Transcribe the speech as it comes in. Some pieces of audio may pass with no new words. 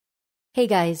Hey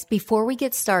guys, before we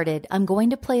get started, I'm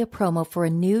going to play a promo for a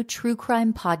new true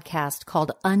crime podcast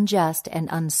called Unjust and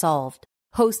Unsolved.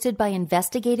 Hosted by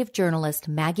investigative journalist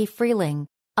Maggie Freeling,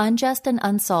 Unjust and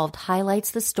Unsolved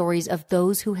highlights the stories of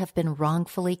those who have been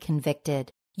wrongfully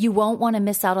convicted. You won't want to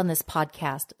miss out on this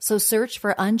podcast, so search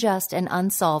for Unjust and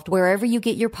Unsolved wherever you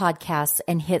get your podcasts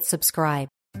and hit subscribe.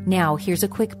 Now, here's a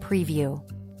quick preview.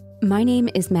 My name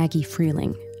is Maggie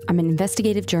Freeling. I'm an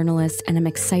investigative journalist, and I'm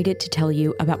excited to tell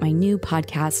you about my new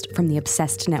podcast from the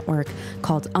Obsessed Network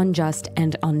called Unjust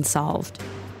and Unsolved.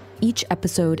 Each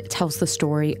episode tells the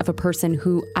story of a person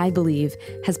who I believe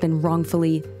has been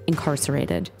wrongfully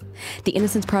incarcerated. The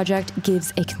Innocence Project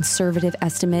gives a conservative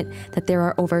estimate that there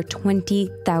are over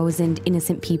 20,000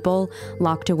 innocent people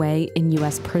locked away in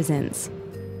U.S. prisons.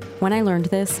 When I learned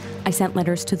this, I sent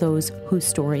letters to those whose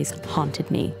stories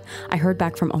haunted me. I heard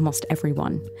back from almost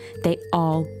everyone. They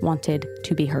all wanted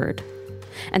to be heard.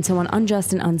 And so on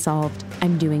Unjust and Unsolved,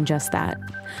 I'm doing just that.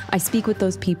 I speak with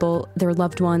those people, their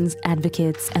loved ones,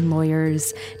 advocates, and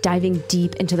lawyers, diving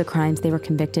deep into the crimes they were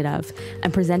convicted of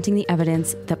and presenting the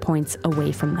evidence that points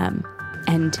away from them.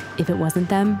 And if it wasn't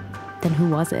them, then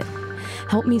who was it?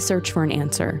 Help me search for an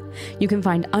answer. You can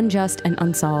find Unjust and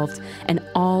Unsolved and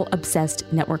all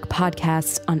Obsessed Network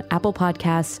podcasts on Apple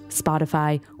Podcasts,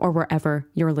 Spotify, or wherever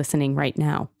you're listening right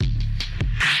now.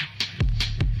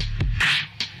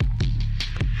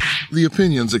 The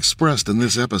opinions expressed in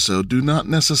this episode do not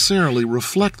necessarily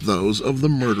reflect those of the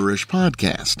Murderish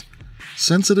podcast.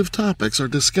 Sensitive topics are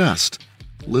discussed.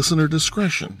 Listener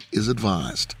discretion is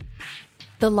advised.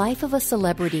 The life of a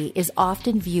celebrity is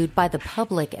often viewed by the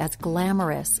public as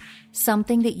glamorous,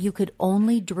 something that you could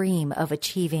only dream of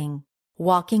achieving.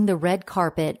 Walking the red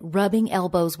carpet, rubbing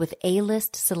elbows with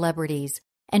A-list celebrities,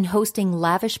 and hosting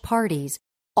lavish parties,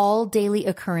 all daily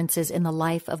occurrences in the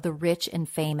life of the rich and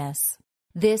famous.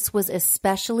 This was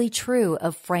especially true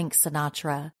of Frank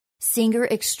Sinatra, singer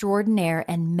extraordinaire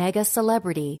and mega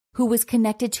celebrity who was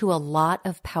connected to a lot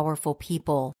of powerful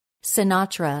people.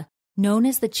 Sinatra, known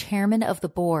as the chairman of the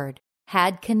board,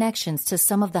 had connections to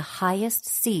some of the highest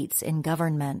seats in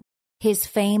government. His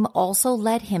fame also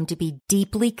led him to be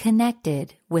deeply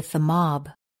connected with the mob.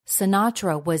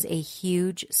 Sinatra was a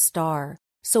huge star,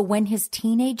 so when his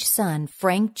teenage son,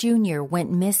 Frank Jr.,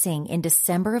 went missing in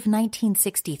December of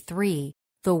 1963,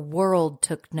 the world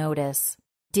took notice.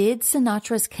 Did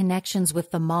Sinatra's connections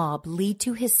with the mob lead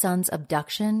to his son's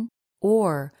abduction?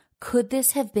 Or could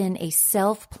this have been a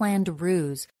self-planned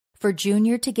ruse for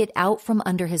Junior to get out from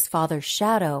under his father's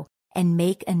shadow and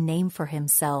make a name for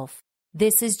himself?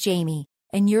 This is Jamie,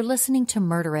 and you're listening to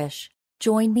Murderish.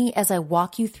 Join me as I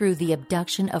walk you through the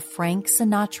abduction of Frank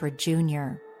Sinatra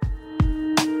Jr.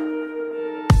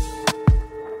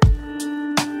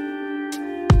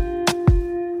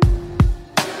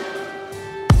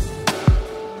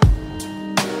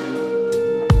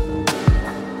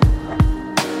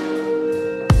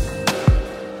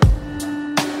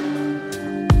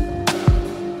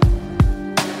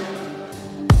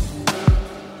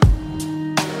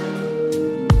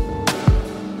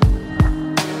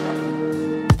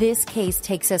 This case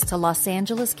takes us to Los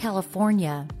Angeles,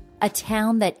 California, a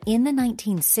town that in the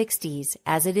 1960s,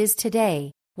 as it is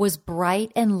today, was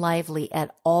bright and lively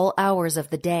at all hours of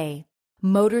the day.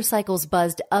 Motorcycles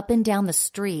buzzed up and down the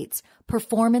streets,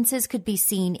 performances could be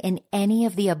seen in any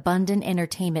of the abundant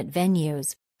entertainment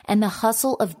venues, and the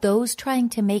hustle of those trying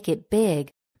to make it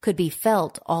big could be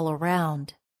felt all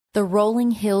around. The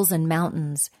rolling hills and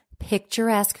mountains,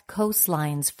 picturesque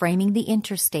coastlines framing the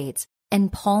interstates,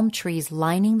 and palm trees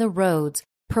lining the roads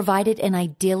provided an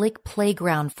idyllic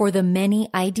playground for the many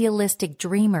idealistic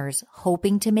dreamers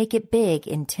hoping to make it big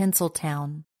in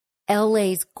Tinseltown.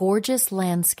 LA's gorgeous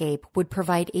landscape would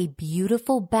provide a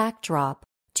beautiful backdrop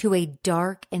to a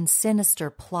dark and sinister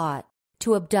plot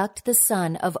to abduct the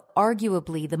son of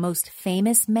arguably the most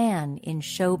famous man in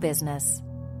show business.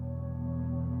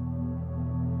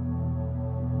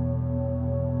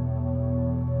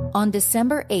 On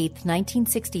December 8,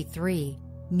 1963,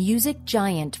 music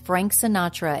giant Frank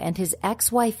Sinatra and his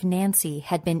ex-wife Nancy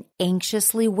had been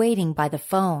anxiously waiting by the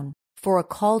phone for a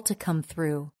call to come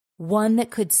through, one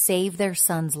that could save their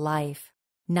son's life.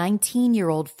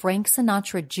 19-year-old Frank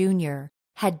Sinatra Jr.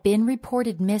 had been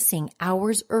reported missing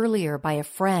hours earlier by a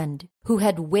friend who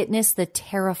had witnessed the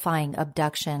terrifying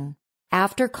abduction.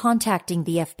 After contacting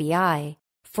the FBI,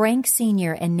 Frank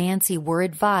Sr. and Nancy were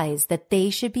advised that they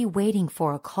should be waiting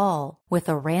for a call with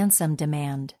a ransom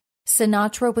demand.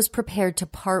 Sinatra was prepared to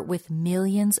part with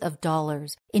millions of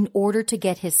dollars in order to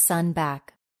get his son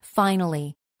back.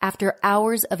 Finally, after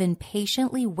hours of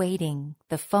impatiently waiting,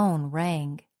 the phone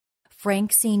rang.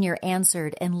 Frank Sr.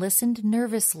 answered and listened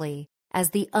nervously as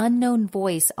the unknown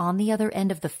voice on the other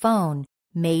end of the phone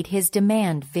made his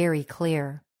demand very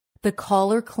clear. The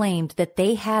caller claimed that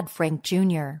they had Frank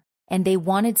Jr., and they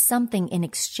wanted something in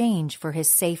exchange for his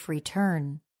safe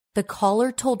return. The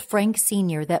caller told Frank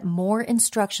Sr. that more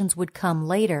instructions would come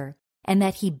later and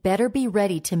that he better be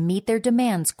ready to meet their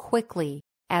demands quickly,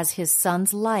 as his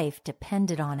son's life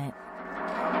depended on it.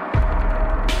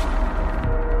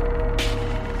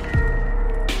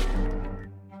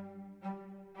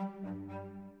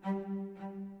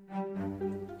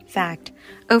 Fact: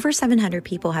 over 700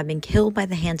 people have been killed by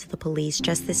the hands of the police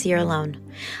just this year alone.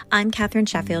 I'm Katherine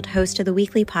Sheffield, host of the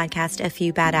weekly podcast A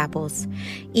Few Bad Apples.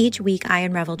 Each week, I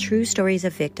unravel true stories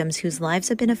of victims whose lives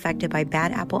have been affected by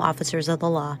bad apple officers of the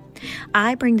law.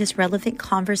 I bring this relevant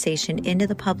conversation into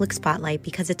the public spotlight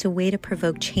because it's a way to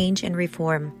provoke change and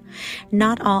reform.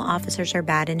 Not all officers are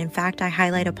bad, and in fact, I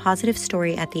highlight a positive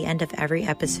story at the end of every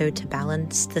episode to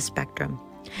balance the spectrum.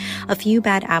 A Few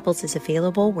Bad Apples is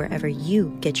available wherever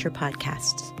you get your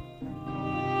podcasts.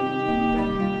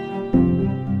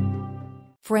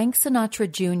 Frank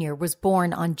Sinatra Jr. was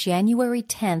born on January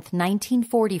 10,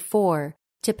 1944,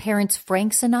 to parents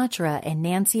Frank Sinatra and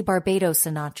Nancy Barbados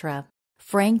Sinatra.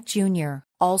 Frank Jr.,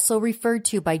 also referred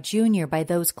to by Jr. by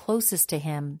those closest to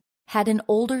him, had an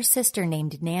older sister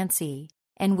named Nancy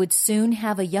and would soon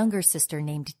have a younger sister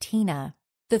named Tina.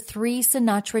 The three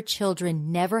Sinatra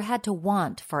children never had to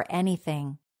want for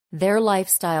anything. Their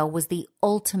lifestyle was the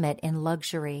ultimate in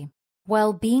luxury.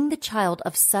 While being the child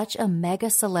of such a mega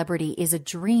celebrity is a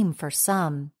dream for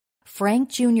some, Frank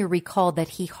Jr. recalled that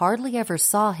he hardly ever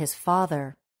saw his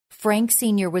father. Frank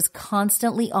Sr. was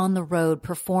constantly on the road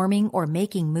performing or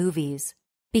making movies.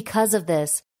 Because of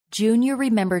this, Jr.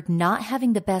 remembered not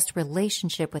having the best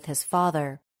relationship with his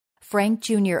father. Frank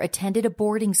Jr. attended a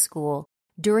boarding school,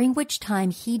 during which time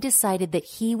he decided that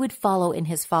he would follow in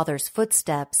his father's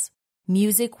footsteps.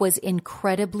 Music was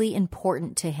incredibly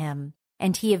important to him,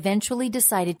 and he eventually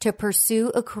decided to pursue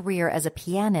a career as a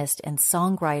pianist and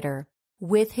songwriter.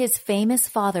 With his famous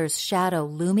father's shadow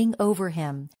looming over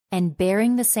him and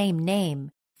bearing the same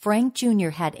name, Frank Jr.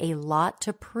 had a lot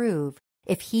to prove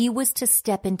if he was to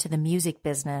step into the music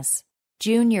business.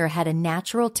 Jr. had a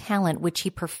natural talent which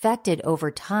he perfected over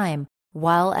time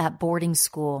while at boarding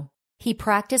school. He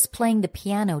practiced playing the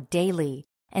piano daily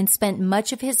and spent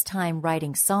much of his time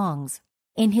writing songs.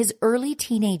 In his early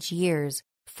teenage years,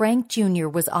 Frank Jr.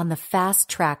 was on the fast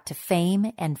track to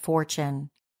fame and fortune.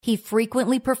 He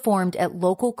frequently performed at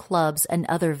local clubs and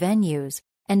other venues,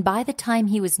 and by the time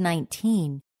he was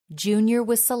 19, Jr.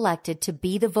 was selected to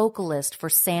be the vocalist for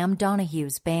Sam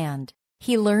Donahue's band.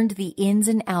 He learned the ins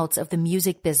and outs of the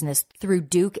music business through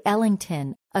Duke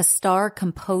Ellington, a star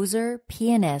composer,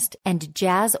 pianist, and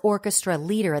jazz orchestra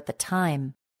leader at the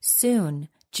time. Soon,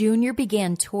 Jr.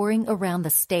 began touring around the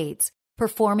States,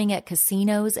 performing at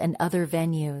casinos and other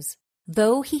venues.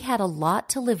 Though he had a lot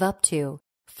to live up to,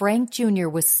 Frank Jr.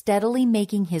 was steadily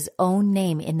making his own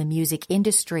name in the music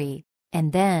industry,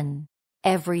 and then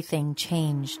everything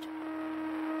changed.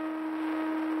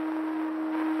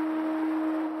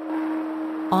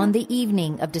 On the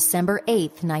evening of December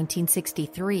 8,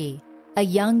 1963, a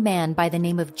young man by the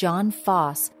name of John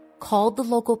Foss called the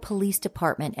local police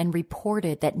department and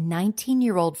reported that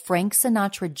 19-year-old Frank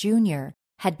Sinatra Jr.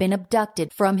 had been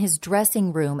abducted from his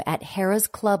dressing room at Harrah's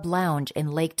Club Lounge in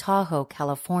Lake Tahoe,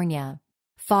 California.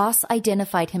 Foss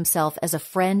identified himself as a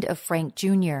friend of Frank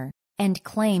Jr. and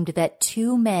claimed that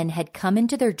two men had come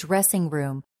into their dressing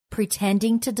room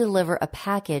pretending to deliver a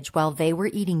package while they were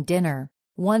eating dinner.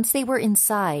 Once they were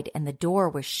inside and the door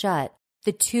was shut,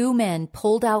 the two men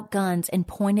pulled out guns and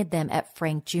pointed them at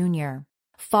Frank Jr.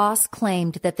 Foss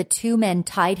claimed that the two men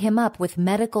tied him up with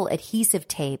medical adhesive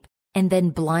tape and then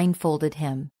blindfolded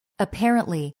him.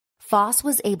 Apparently, Foss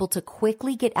was able to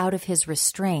quickly get out of his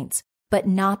restraints, but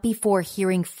not before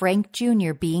hearing Frank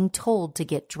Jr. being told to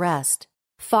get dressed.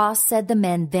 Foss said the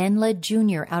men then led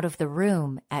Jr. out of the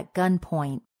room at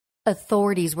gunpoint.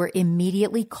 Authorities were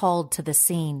immediately called to the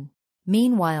scene.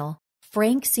 Meanwhile,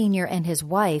 Frank Sr. and his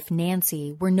wife,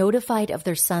 Nancy, were notified of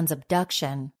their son's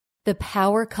abduction. The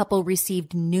power couple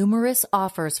received numerous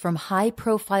offers from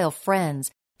high-profile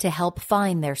friends to help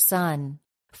find their son.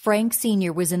 Frank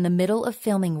Sr. was in the middle of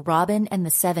filming Robin and the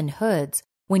Seven Hoods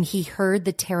when he heard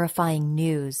the terrifying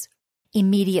news.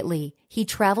 Immediately, he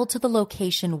traveled to the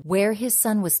location where his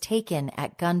son was taken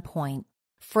at gunpoint.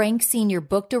 Frank Sr.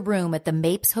 booked a room at the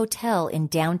Mapes Hotel in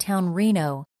downtown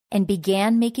Reno and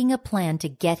began making a plan to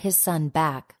get his son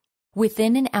back.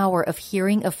 Within an hour of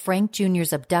hearing of Frank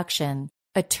Jr.'s abduction,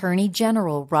 Attorney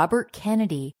General Robert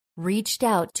Kennedy reached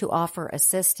out to offer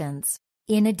assistance.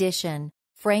 In addition,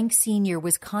 Frank Sr.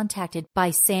 was contacted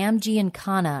by Sam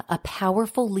Giancana, a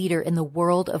powerful leader in the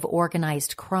world of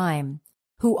organized crime,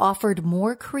 who offered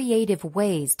more creative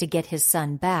ways to get his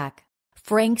son back.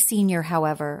 Frank Sr.,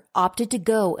 however, opted to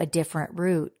go a different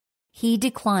route. He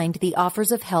declined the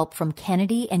offers of help from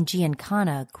Kennedy and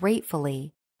Giancana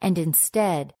gratefully, and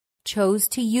instead chose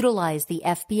to utilize the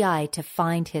FBI to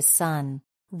find his son.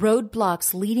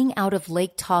 Roadblocks leading out of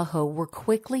Lake Tahoe were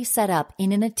quickly set up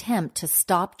in an attempt to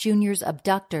stop Junior's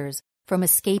abductors from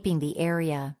escaping the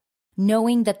area.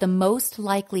 Knowing that the most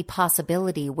likely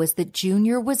possibility was that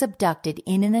Junior was abducted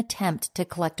in an attempt to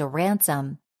collect a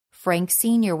ransom, Frank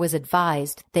Sr. was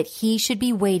advised that he should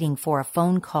be waiting for a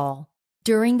phone call.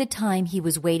 During the time he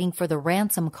was waiting for the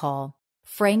ransom call,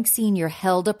 Frank Sr.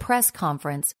 held a press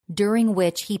conference during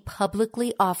which he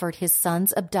publicly offered his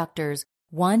son's abductors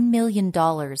 $1 million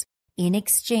in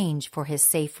exchange for his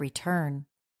safe return.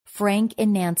 Frank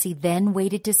and Nancy then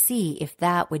waited to see if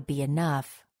that would be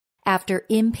enough. After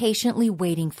impatiently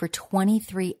waiting for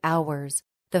 23 hours,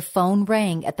 the phone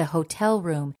rang at the hotel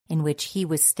room in which he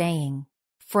was staying.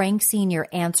 Frank Sr.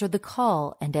 answered the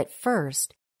call, and at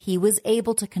first, he was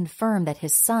able to confirm that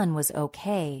his son was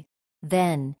okay.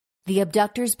 Then, the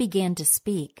abductors began to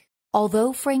speak.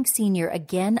 Although Frank Sr.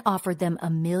 again offered them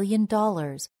 $1 million,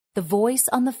 the voice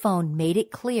on the phone made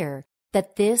it clear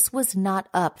that this was not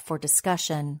up for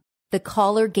discussion. The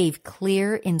caller gave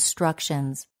clear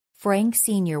instructions. Frank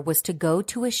Sr. was to go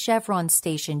to a Chevron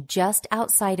station just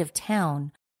outside of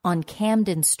town on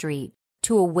Camden Street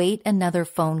to await another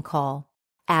phone call,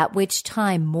 at which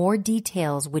time more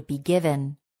details would be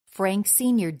given. Frank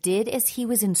Sr. did as he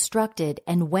was instructed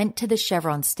and went to the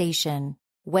Chevron station.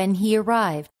 When he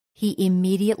arrived, he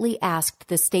immediately asked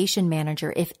the station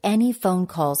manager if any phone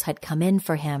calls had come in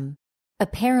for him.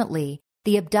 Apparently,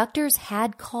 the abductors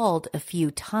had called a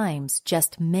few times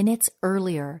just minutes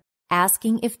earlier,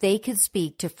 asking if they could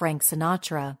speak to Frank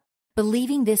Sinatra.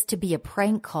 Believing this to be a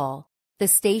prank call, the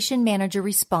station manager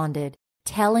responded,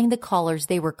 telling the callers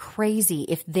they were crazy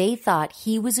if they thought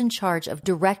he was in charge of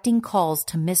directing calls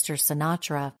to Mr.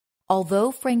 Sinatra.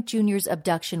 Although Frank Jr.'s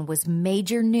abduction was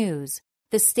major news,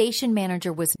 the station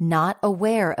manager was not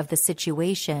aware of the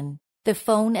situation. The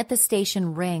phone at the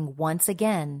station rang once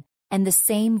again, and the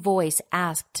same voice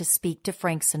asked to speak to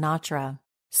Frank Sinatra.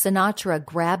 Sinatra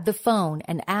grabbed the phone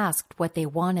and asked what they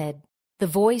wanted. The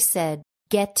voice said,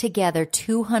 "Get together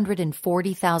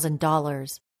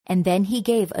 $240,000, and then he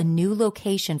gave a new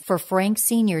location for Frank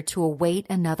Sr. to await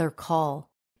another call.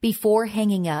 Before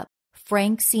hanging up,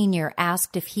 Frank Sr.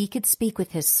 asked if he could speak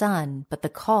with his son, but the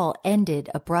call ended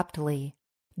abruptly.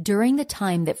 During the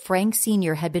time that Frank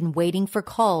Sr. had been waiting for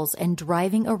calls and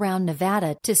driving around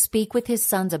Nevada to speak with his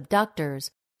son's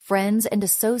abductors, friends and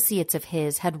associates of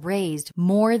his had raised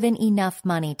more than enough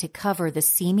money to cover the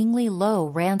seemingly low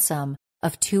ransom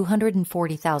of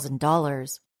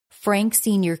 $240,000. Frank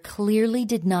Sr. clearly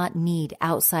did not need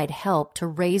outside help to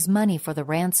raise money for the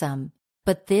ransom,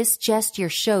 but this gesture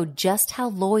showed just how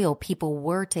loyal people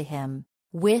were to him.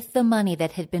 With the money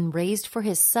that had been raised for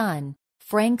his son,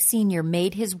 Frank Sr.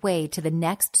 made his way to the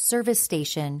next service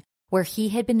station where he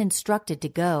had been instructed to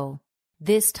go.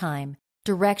 This time,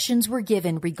 directions were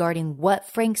given regarding what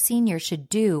Frank Sr. should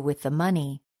do with the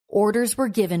money. Orders were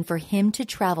given for him to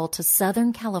travel to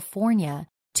Southern California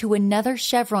to another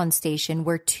Chevron station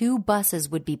where 2 buses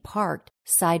would be parked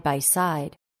side by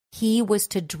side. He was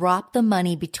to drop the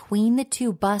money between the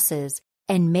 2 buses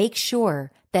and make sure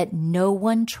that no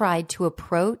one tried to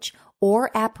approach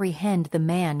or apprehend the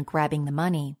man grabbing the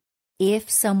money. If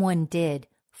someone did,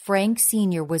 Frank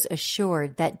Sr. was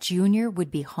assured that Jr. would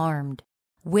be harmed.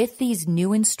 With these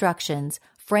new instructions,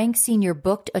 Frank Sr.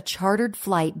 booked a chartered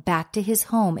flight back to his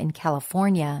home in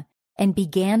California and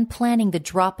began planning the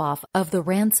drop-off of the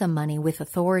ransom money with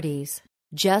authorities.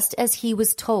 Just as he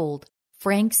was told,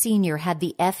 Frank Sr. had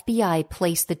the FBI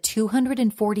place the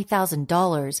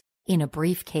 $240,000 in a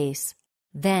briefcase.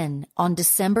 Then, on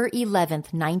December 11,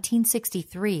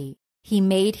 1963, he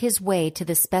made his way to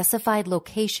the specified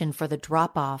location for the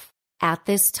drop-off. At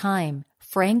this time,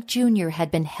 Frank Jr.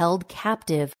 had been held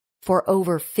captive for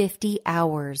over 50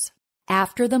 hours.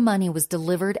 After the money was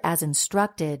delivered as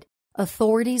instructed,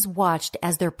 authorities watched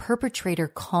as their perpetrator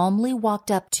calmly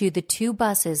walked up to the 2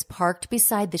 buses parked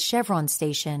beside the Chevron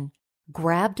station,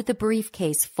 grabbed the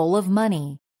briefcase full of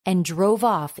money, and drove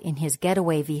off in his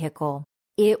getaway vehicle.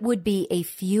 It would be a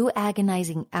few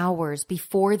agonizing hours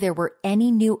before there were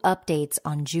any new updates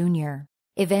on Junior.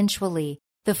 Eventually,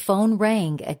 the phone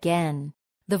rang again.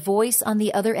 The voice on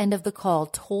the other end of the call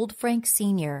told Frank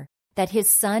Sr. that his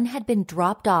son had been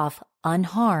dropped off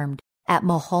unharmed at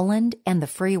Mulholland and the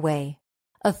freeway.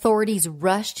 Authorities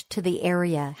rushed to the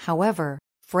area. However,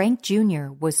 Frank Jr.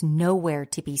 was nowhere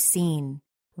to be seen.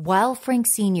 While Frank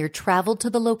Sr. traveled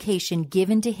to the location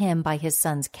given to him by his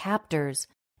son's captors,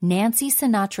 Nancy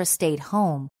Sinatra stayed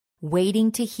home,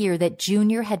 waiting to hear that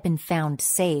Jr. had been found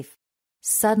safe.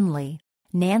 Suddenly,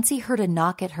 Nancy heard a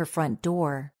knock at her front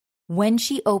door. When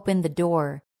she opened the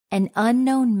door, an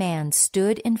unknown man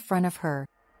stood in front of her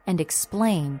and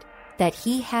explained that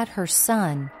he had her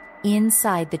son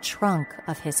inside the trunk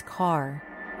of his car.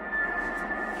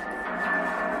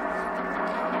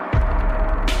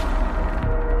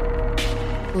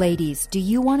 Ladies, do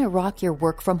you want to rock your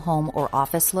work from home or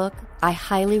office look? I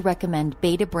highly recommend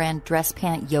Beta brand dress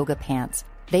pant yoga pants.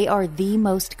 They are the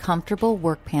most comfortable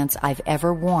work pants I've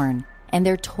ever worn, and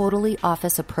they're totally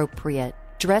office appropriate.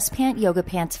 Dress pant yoga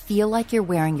pants feel like you're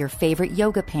wearing your favorite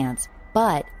yoga pants,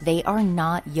 but they are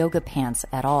not yoga pants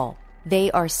at all. They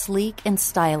are sleek and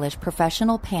stylish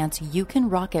professional pants you can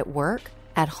rock at work,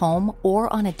 at home,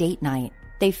 or on a date night.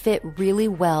 They fit really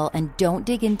well and don't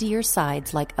dig into your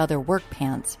sides like other work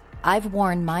pants. I've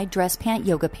worn my dress pant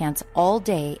yoga pants all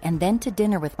day and then to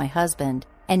dinner with my husband,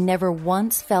 and never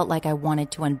once felt like I wanted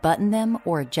to unbutton them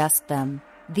or adjust them.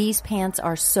 These pants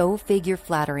are so figure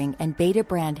flattering, and Beta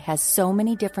brand has so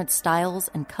many different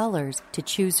styles and colors to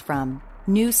choose from.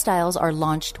 New styles are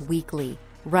launched weekly.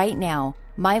 Right now,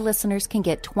 my listeners can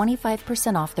get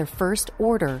 25% off their first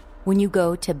order when you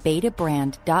go to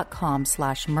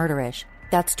betabrand.com/murderish.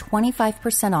 That's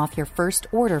 25% off your first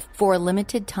order for a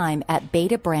limited time at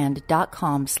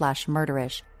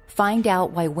betabrand.com/murderish. Find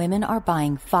out why women are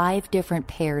buying 5 different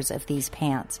pairs of these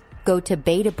pants. Go to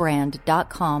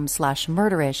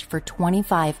betabrand.com/murderish for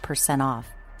 25% off.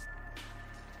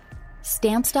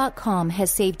 Stamps.com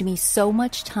has saved me so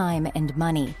much time and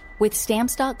money. With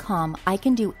Stamps.com, I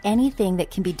can do anything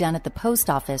that can be done at the post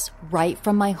office right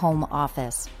from my home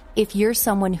office. If you're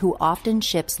someone who often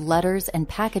ships letters and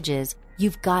packages,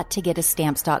 you've got to get a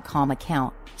Stamps.com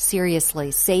account. Seriously,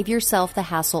 save yourself the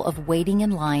hassle of waiting in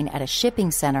line at a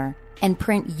shipping center and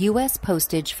print U.S.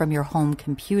 postage from your home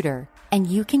computer. And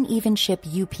you can even ship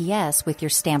UPS with your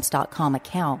Stamps.com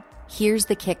account. Here's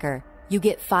the kicker. You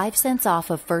get 5 cents off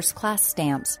of first-class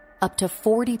stamps, up to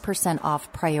 40%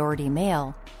 off priority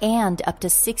mail, and up to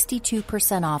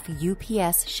 62% off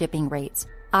UPS shipping rates.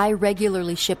 I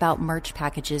regularly ship out merch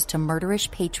packages to Murderish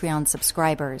Patreon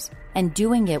subscribers, and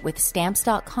doing it with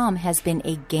Stamps.com has been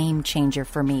a game changer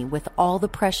for me with all the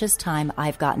precious time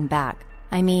I've gotten back.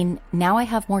 I mean, now I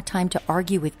have more time to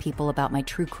argue with people about my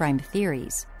true crime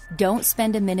theories. Don't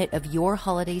spend a minute of your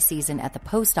holiday season at the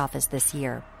post office this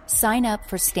year. Sign up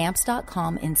for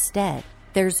Stamps.com instead.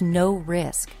 There's no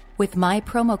risk. With my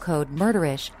promo code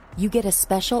MURDERISH, you get a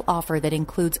special offer that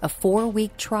includes a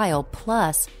 4-week trial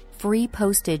plus free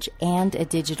postage and a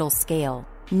digital scale.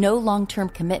 No long-term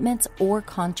commitments or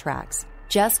contracts.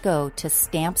 Just go to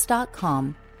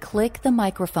Stamps.com, click the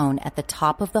microphone at the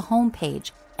top of the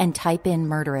homepage, and type in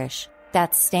Murderish.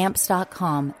 That's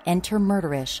Stamps.com, enter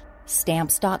Murderish.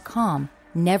 Stamps.com,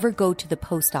 never go to the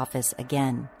post office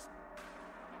again.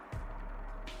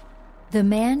 The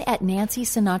man at Nancy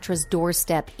Sinatra's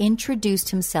doorstep introduced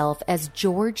himself as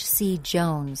George C.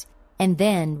 Jones, and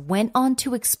then went on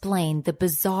to explain the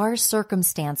bizarre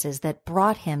circumstances that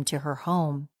brought him to her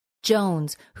home.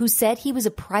 Jones, who said he was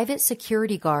a private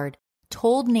security guard,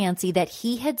 told Nancy that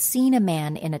he had seen a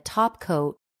man in a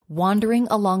topcoat wandering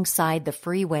alongside the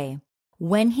freeway.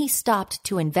 When he stopped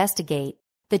to investigate,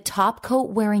 the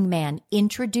topcoat-wearing man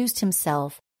introduced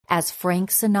himself as Frank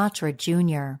Sinatra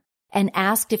Jr. and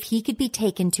asked if he could be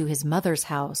taken to his mother's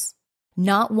house.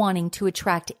 Not wanting to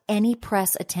attract any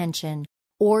press attention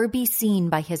or be seen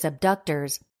by his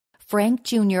abductors, Frank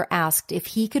Jr. asked if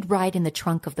he could ride in the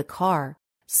trunk of the car,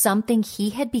 something he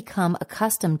had become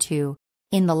accustomed to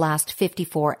in the last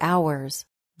 54 hours.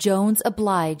 Jones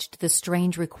obliged the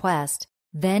strange request,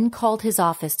 then called his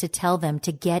office to tell them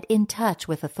to get in touch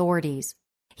with authorities.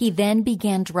 He then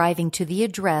began driving to the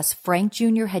address Frank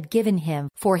Jr. had given him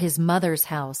for his mother's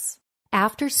house.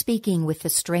 After speaking with the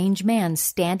strange man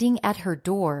standing at her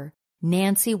door,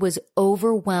 Nancy was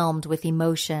overwhelmed with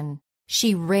emotion.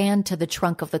 She ran to the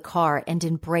trunk of the car and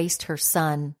embraced her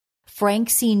son. Frank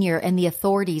Sr. and the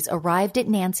authorities arrived at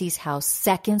Nancy's house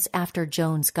seconds after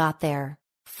Jones got there.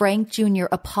 Frank Jr.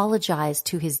 apologized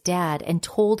to his dad and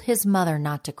told his mother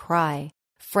not to cry.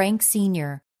 Frank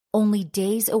Sr., only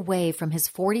days away from his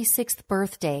 46th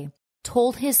birthday,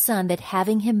 told his son that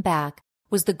having him back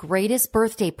was the greatest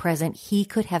birthday present he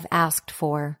could have asked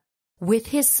for. With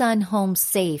his son home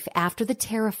safe after the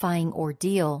terrifying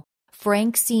ordeal,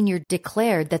 Frank Sr.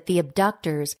 declared that the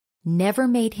abductors never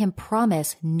made him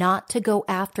promise not to go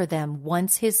after them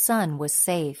once his son was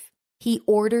safe. He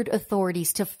ordered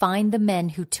authorities to find the men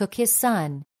who took his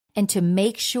son and to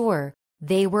make sure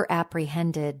they were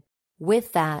apprehended.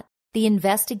 With that, the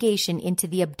investigation into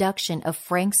the abduction of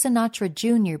Frank Sinatra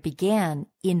Jr. began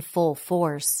in full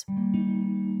force.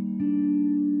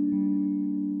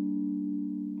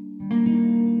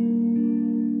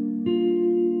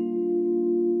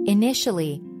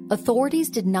 Initially, authorities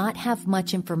did not have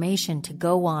much information to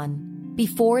go on.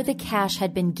 Before the cash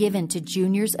had been given to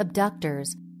Junior's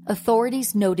abductors,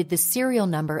 authorities noted the serial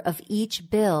number of each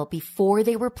bill before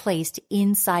they were placed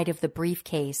inside of the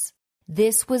briefcase.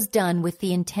 This was done with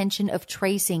the intention of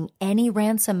tracing any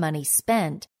ransom money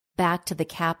spent back to the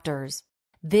captors.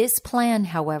 This plan,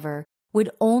 however, would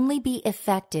only be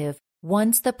effective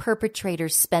once the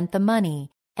perpetrators spent the money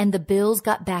and the bills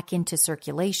got back into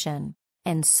circulation.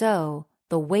 And so,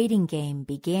 the waiting game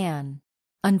began.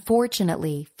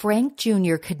 Unfortunately, Frank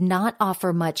Jr. could not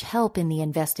offer much help in the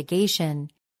investigation,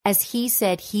 as he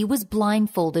said he was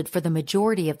blindfolded for the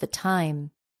majority of the time.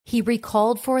 He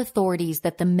recalled for authorities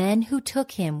that the men who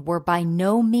took him were by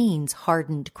no means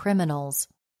hardened criminals.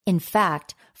 In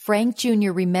fact, Frank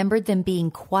Jr. remembered them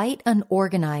being quite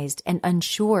unorganized and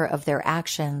unsure of their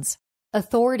actions.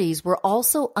 Authorities were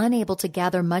also unable to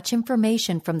gather much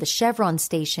information from the Chevron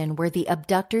station where the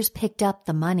abductors picked up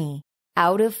the money.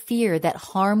 Out of fear that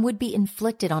harm would be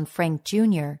inflicted on Frank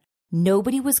Jr.,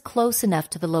 nobody was close enough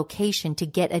to the location to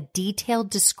get a detailed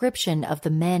description of the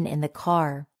men in the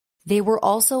car. They were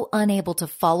also unable to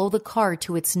follow the car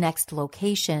to its next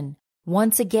location,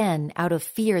 once again out of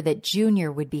fear that Jr.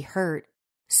 would be hurt.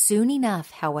 Soon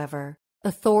enough, however,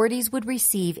 authorities would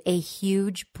receive a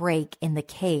huge break in the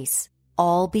case,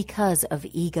 all because of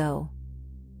ego.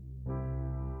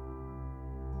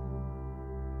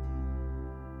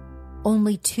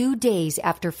 Only 2 days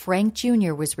after Frank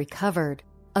Jr. was recovered,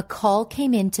 a call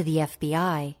came in to the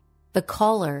FBI. The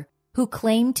caller, who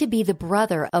claimed to be the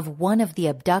brother of one of the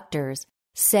abductors,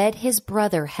 said his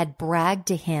brother had bragged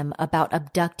to him about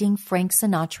abducting Frank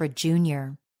Sinatra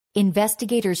Jr.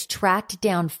 Investigators tracked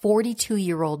down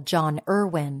 42-year-old John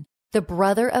Irwin, the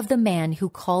brother of the man who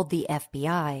called the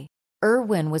FBI.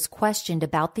 Irwin was questioned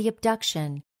about the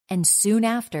abduction, and soon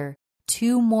after,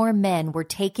 2 more men were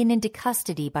taken into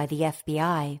custody by the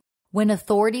FBI. When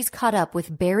authorities caught up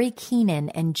with Barry Keenan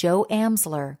and Joe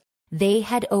Amsler, they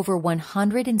had over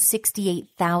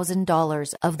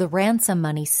 $168,000 of the ransom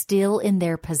money still in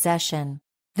their possession.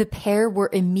 The pair were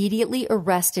immediately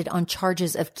arrested on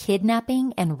charges of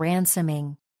kidnapping and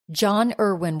ransoming. John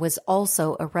Irwin was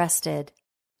also arrested.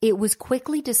 It was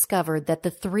quickly discovered that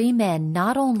the 3 men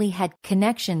not only had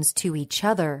connections to each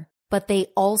other, but they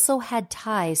also had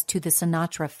ties to the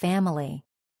Sinatra family.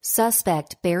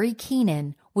 Suspect Barry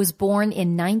Keenan was born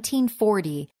in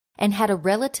 1940 and had a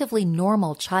relatively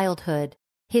normal childhood.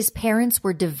 His parents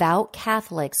were devout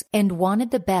Catholics and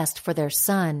wanted the best for their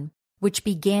son, which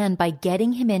began by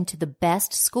getting him into the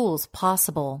best schools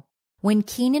possible. When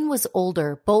Keenan was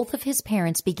older, both of his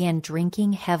parents began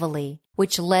drinking heavily,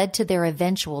 which led to their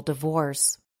eventual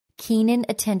divorce. Keenan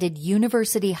attended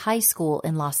University High School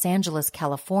in Los Angeles,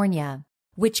 California,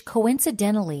 which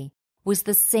coincidentally was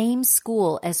the same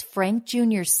school as Frank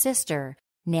Jr.'s sister,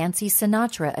 Nancy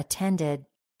Sinatra, attended.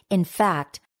 In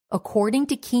fact, according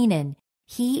to Keenan,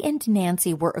 he and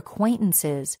Nancy were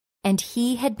acquaintances, and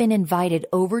he had been invited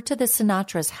over to the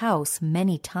Sinatra's house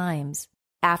many times.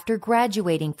 After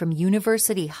graduating from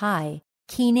University High,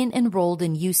 Keenan enrolled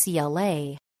in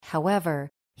UCLA.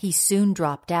 However, he soon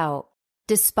dropped out.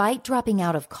 Despite dropping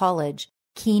out of college,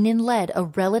 Keenan led a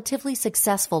relatively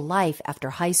successful life after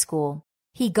high school.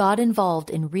 He got involved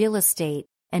in real estate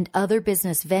and other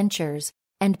business ventures,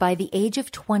 and by the age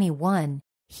of 21,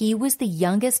 he was the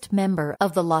youngest member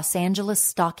of the Los Angeles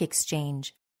Stock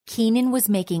Exchange. Keenan was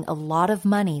making a lot of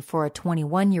money for a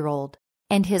 21-year-old,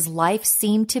 and his life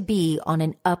seemed to be on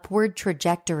an upward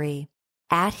trajectory.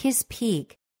 At his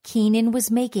peak, Keenan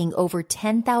was making over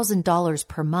 $10,000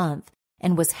 per month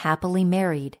and was happily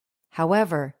married.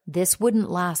 However, this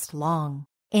wouldn't last long.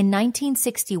 In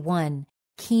 1961,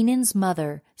 Keenan's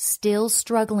mother, still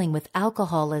struggling with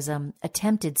alcoholism,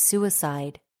 attempted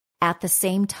suicide. At the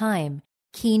same time,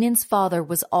 Keenan's father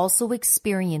was also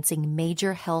experiencing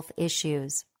major health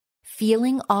issues.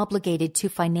 Feeling obligated to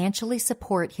financially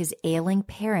support his ailing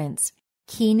parents,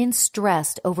 Keenan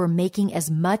stressed over making as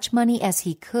much money as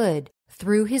he could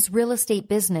through his real estate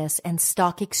business and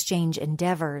stock exchange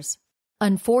endeavors.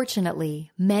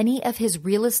 Unfortunately, many of his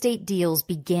real estate deals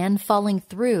began falling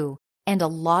through, and a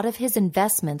lot of his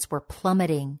investments were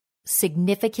plummeting,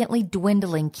 significantly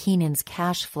dwindling Keenan's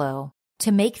cash flow.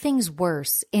 To make things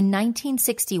worse, in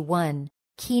 1961,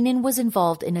 Keenan was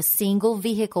involved in a single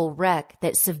vehicle wreck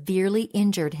that severely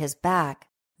injured his back.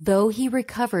 Though he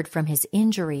recovered from his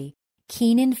injury,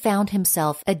 Keenan found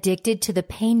himself addicted to the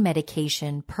pain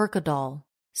medication Percodol.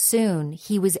 Soon,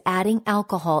 he was adding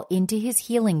alcohol into his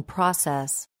healing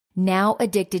process. Now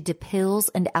addicted to pills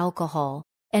and alcohol,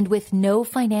 and with no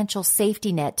financial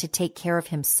safety net to take care of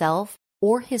himself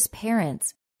or his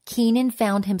parents, Keenan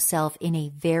found himself in a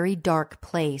very dark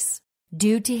place.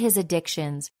 Due to his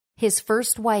addictions, his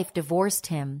first wife divorced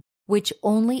him, which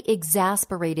only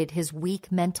exasperated his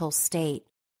weak mental state.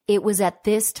 It was at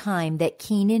this time that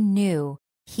Keenan knew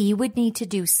he would need to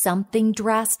do something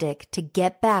drastic to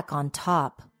get back on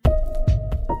top.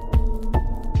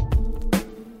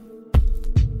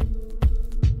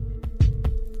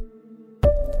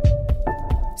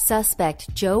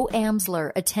 Suspect Joe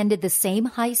Amsler attended the same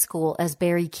high school as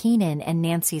Barry Keenan and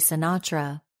Nancy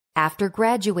Sinatra. After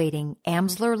graduating,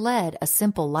 Amsler led a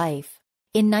simple life.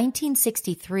 In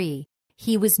 1963,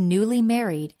 he was newly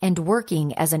married and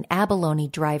working as an abalone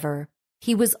driver.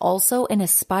 He was also an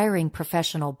aspiring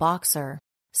professional boxer.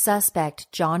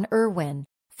 Suspect John Irwin,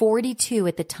 42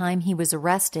 at the time he was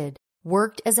arrested,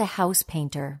 worked as a house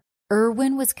painter.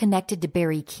 Irwin was connected to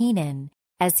Barry Keenan,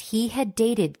 as he had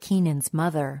dated Keenan's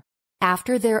mother.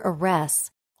 After their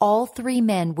arrests, all three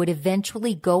men would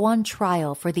eventually go on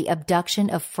trial for the abduction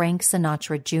of Frank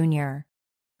Sinatra Jr.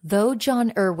 Though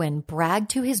John Irwin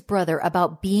bragged to his brother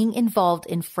about being involved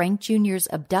in Frank Jr.'s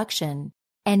abduction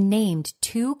and named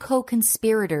 2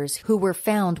 co-conspirators who were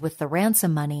found with the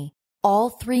ransom money, all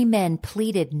three men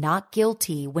pleaded not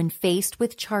guilty when faced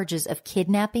with charges of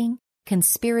kidnapping,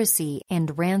 conspiracy,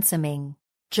 and ransoming.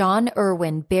 John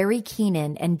Irwin, Barry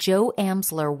Keenan, and Joe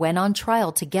Amsler went on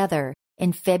trial together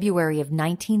in February of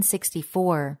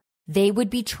 1964. They would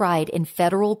be tried in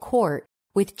federal court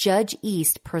with Judge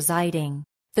East presiding.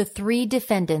 The 3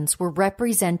 defendants were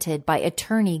represented by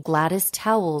attorney Gladys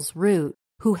Towles Root,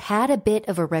 who had a bit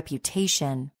of a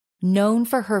reputation, known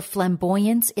for her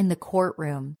flamboyance in the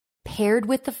courtroom. Paired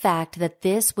with the fact that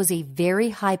this was a very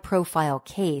high-profile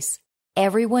case,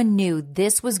 everyone knew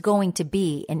this was going to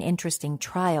be an interesting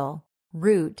trial.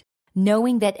 Root,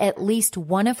 knowing that at least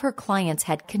one of her clients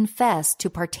had confessed to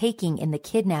partaking in the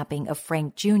kidnapping of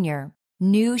Frank Jr.,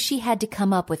 knew she had to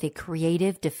come up with a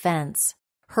creative defense.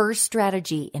 Her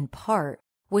strategy, in part,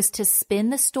 was to spin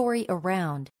the story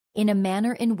around in a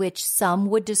manner in which some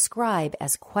would describe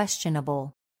as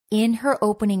questionable. In her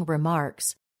opening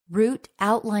remarks, Root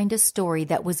outlined a story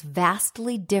that was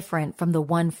vastly different from the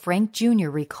one Frank Jr.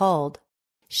 recalled.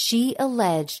 She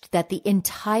alleged that the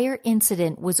entire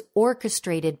incident was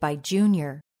orchestrated by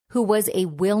Jr., who was a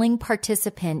willing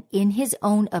participant in his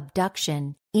own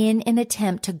abduction in an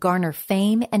attempt to garner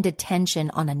fame and attention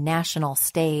on a national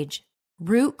stage.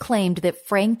 Root claimed that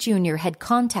Frank Jr. had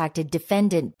contacted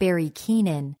defendant Barry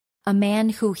Keenan, a man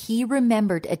who he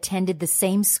remembered attended the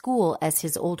same school as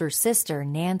his older sister,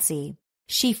 Nancy.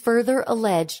 She further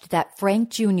alleged that Frank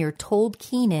Jr. told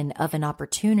Keenan of an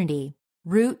opportunity.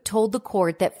 Root told the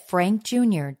court that Frank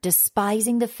Jr.,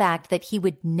 despising the fact that he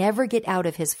would never get out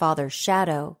of his father's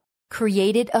shadow,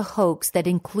 created a hoax that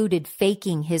included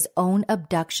faking his own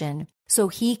abduction so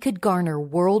he could garner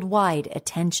worldwide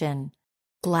attention.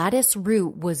 Gladys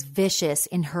Root was vicious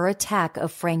in her attack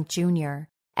of Frank Jr.,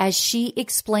 as she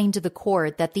explained to the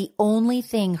court that the only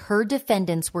thing her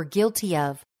defendants were guilty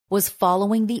of was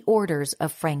following the orders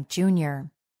of Frank Jr.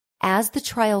 As the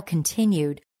trial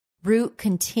continued, Root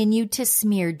continued to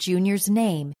smear Jr.'s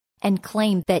name and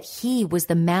claimed that he was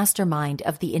the mastermind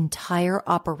of the entire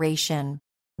operation.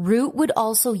 Root would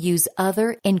also use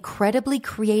other incredibly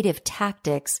creative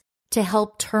tactics to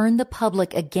help turn the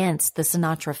public against the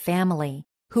Sinatra family,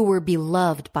 who were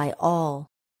beloved by all.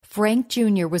 Frank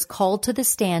Jr. was called to the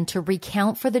stand to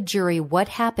recount for the jury what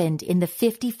happened in the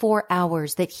 54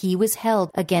 hours that he was held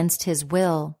against his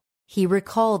will. He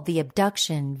recalled the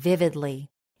abduction vividly.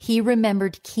 He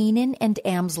remembered Keenan and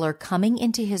Amsler coming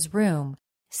into his room,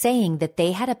 saying that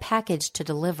they had a package to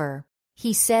deliver.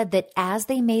 He said that as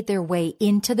they made their way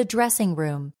into the dressing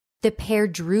room, the pair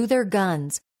drew their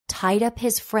guns, tied up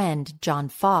his friend, John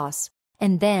Foss,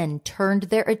 and then turned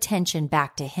their attention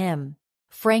back to him.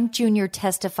 Frank Jr.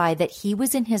 testified that he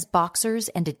was in his boxers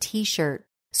and a t-shirt,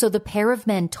 so the pair of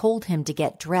men told him to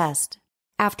get dressed.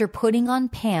 After putting on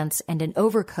pants and an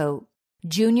overcoat,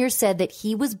 Jr. said that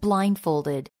he was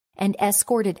blindfolded and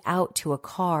escorted out to a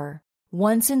car.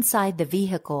 Once inside the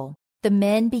vehicle, the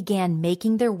men began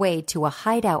making their way to a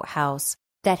hideout house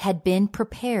that had been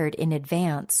prepared in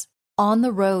advance. On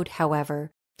the road,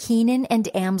 however, Keenan and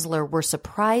Amsler were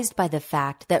surprised by the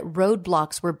fact that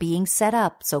roadblocks were being set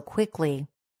up so quickly.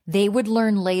 They would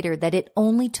learn later that it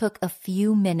only took a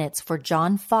few minutes for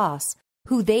John Foss,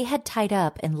 who they had tied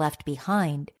up and left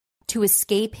behind, to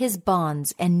escape his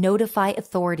bonds and notify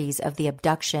authorities of the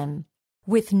abduction.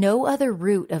 With no other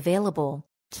route available,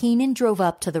 Keenan drove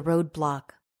up to the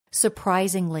roadblock.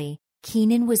 Surprisingly,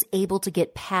 Keenan was able to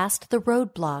get past the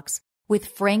roadblocks with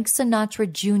Frank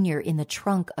Sinatra Jr. in the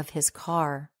trunk of his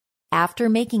car. After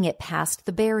making it past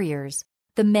the barriers,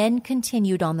 the men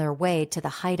continued on their way to the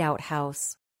hideout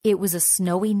house. It was a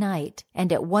snowy night,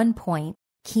 and at one point,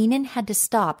 Keenan had to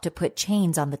stop to put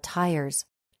chains on the tires.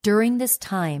 During this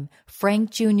time,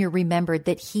 Frank Jr. remembered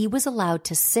that he was allowed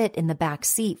to sit in the back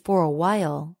seat for a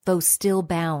while, though still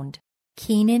bound.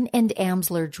 Keenan and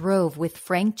Amsler drove with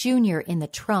Frank Jr. in the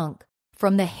trunk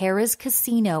from the Harrah's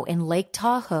Casino in Lake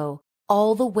Tahoe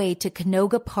all the way to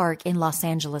Canoga Park in Los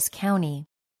Angeles County.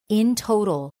 In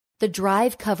total, the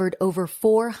drive covered over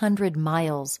 400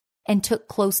 miles and took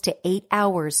close to 8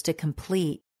 hours to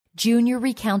complete. Junior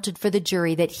recounted for the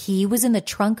jury that he was in the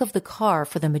trunk of the car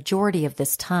for the majority of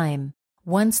this time.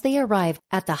 Once they arrived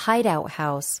at the hideout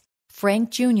house,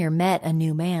 Frank Jr. met a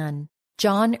new man.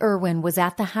 John Irwin was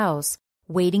at the house,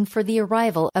 waiting for the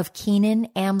arrival of Keenan,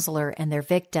 Amsler, and their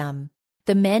victim.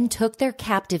 The men took their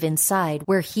captive inside,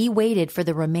 where he waited for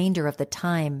the remainder of the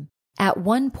time. At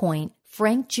one point,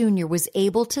 Frank Jr. was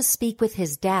able to speak with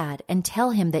his dad and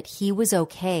tell him that he was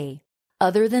okay.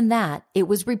 Other than that, it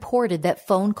was reported that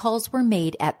phone calls were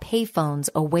made at payphones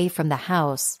away from the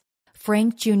house.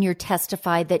 Frank Jr.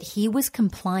 testified that he was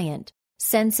compliant,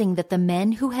 sensing that the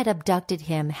men who had abducted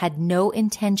him had no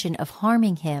intention of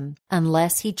harming him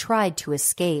unless he tried to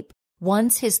escape.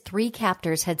 Once his 3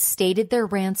 captors had stated their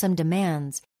ransom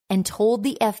demands and told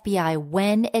the FBI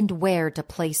when and where to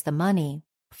place the money,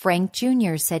 Frank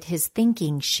Jr. said his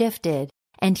thinking shifted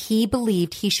and he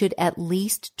believed he should at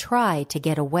least try to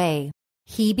get away.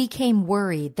 He became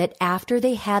worried that after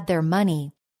they had their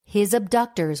money, his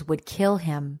abductors would kill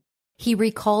him. He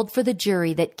recalled for the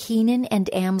jury that Keenan and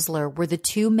Amsler were the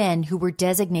 2 men who were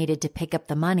designated to pick up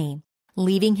the money,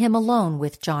 leaving him alone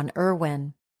with John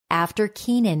Irwin. After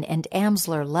Keenan and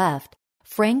Amsler left,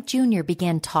 Frank Jr.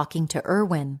 began talking to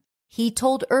Irwin. He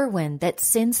told Irwin that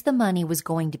since the money was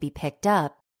going to be picked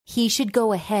up, he should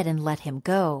go ahead and let him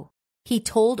go. He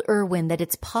told Irwin that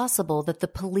it's possible that the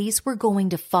police were going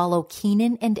to follow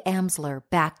Keenan and Amsler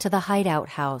back to the hideout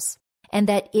house, and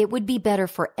that it would be better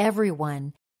for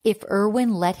everyone if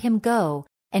Irwin let him go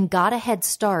and got a head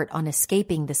start on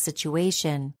escaping the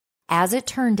situation. As it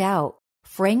turned out,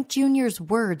 Frank Jr.'s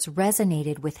words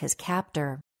resonated with his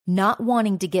captor. Not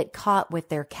wanting to get caught with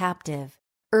their captive,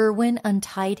 Irwin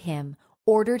untied him,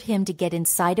 ordered him to get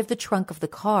inside of the trunk of the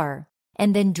car,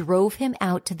 and then drove him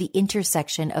out to the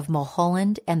intersection of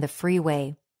Mulholland and the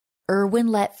freeway. Irwin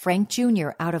let Frank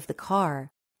Jr. out of the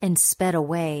car and sped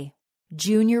away.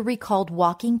 Jr. recalled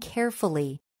walking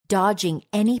carefully, dodging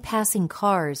any passing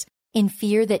cars in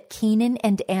fear that Keenan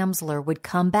and Amsler would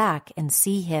come back and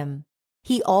see him.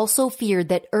 He also feared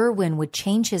that Irwin would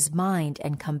change his mind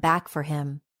and come back for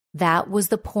him. That was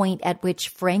the point at which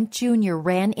Frank Jr.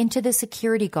 ran into the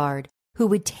security guard who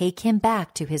would take him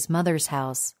back to his mother's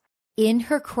house. In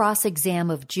her cross-exam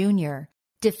of Jr.,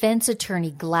 defense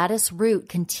attorney Gladys Root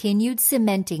continued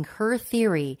cementing her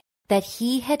theory that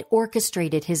he had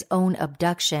orchestrated his own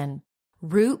abduction.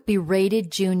 Root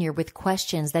berated Jr. with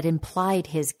questions that implied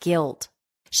his guilt.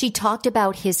 She talked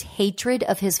about his hatred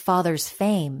of his father's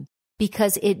fame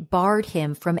because it barred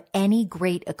him from any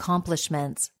great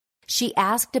accomplishments. She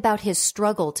asked about his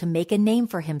struggle to make a name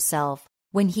for himself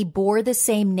when he bore the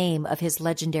same name of his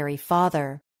legendary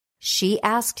father. She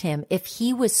asked him if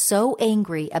he was so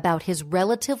angry about his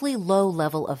relatively low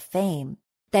level of fame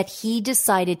that he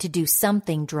decided to do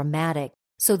something dramatic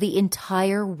so the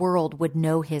entire world would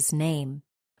know his name.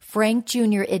 Frank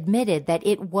Jr. admitted that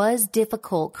it was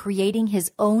difficult creating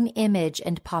his own image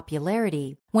and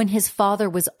popularity when his father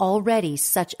was already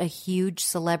such a huge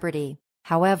celebrity.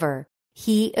 However,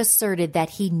 he asserted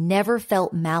that he never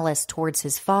felt malice towards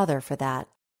his father for that.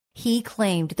 He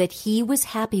claimed that he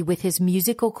was happy with his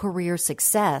musical career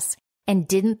success and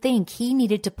didn't think he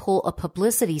needed to pull a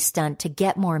publicity stunt to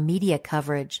get more media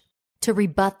coverage. To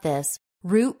rebut this,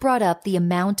 Root brought up the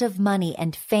amount of money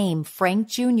and fame Frank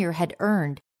Jr. had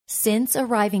earned. Since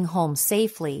arriving home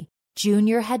safely,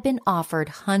 Jr. had been offered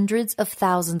hundreds of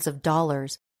thousands of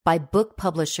dollars by book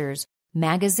publishers,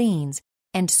 magazines,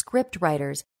 and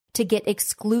scriptwriters to get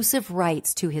exclusive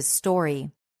rights to his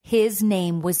story. His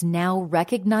name was now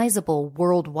recognizable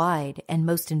worldwide, and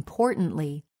most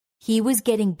importantly, he was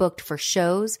getting booked for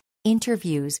shows,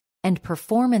 interviews, and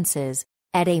performances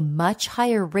at a much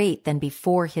higher rate than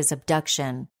before his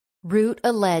abduction. Root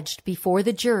alleged before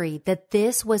the jury that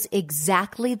this was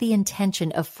exactly the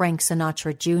intention of Frank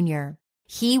Sinatra Jr.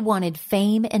 He wanted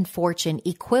fame and fortune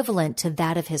equivalent to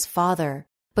that of his father,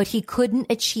 but he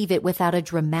couldn't achieve it without a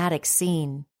dramatic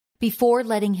scene. Before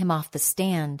letting him off the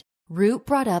stand, Root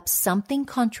brought up something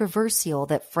controversial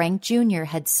that Frank Jr.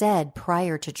 had said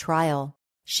prior to trial.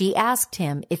 She asked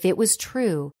him if it was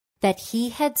true that he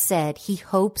had said he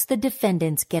hopes the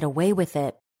defendants get away with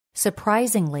it.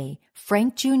 Surprisingly,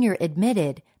 Frank Jr.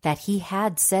 admitted that he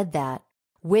had said that.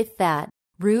 With that,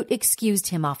 Root excused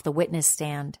him off the witness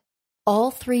stand.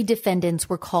 All three defendants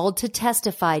were called to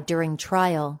testify during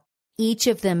trial. Each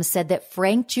of them said that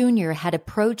Frank Jr. had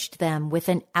approached them with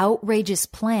an outrageous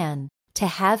plan to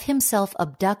have himself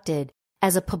abducted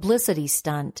as a publicity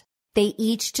stunt. They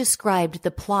each described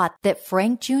the plot that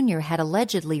Frank Jr. had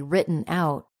allegedly written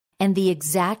out and the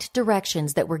exact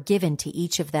directions that were given to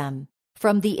each of them.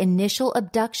 From the initial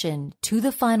abduction to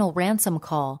the final ransom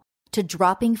call to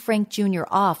dropping Frank Jr.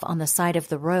 off on the side of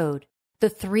the road, the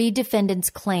three defendants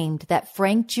claimed that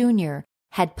Frank Jr.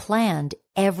 had planned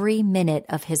every minute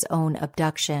of his own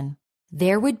abduction.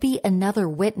 There would be another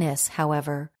witness,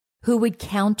 however, who would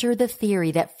counter the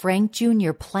theory that Frank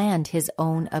Jr. planned his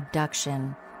own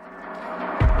abduction.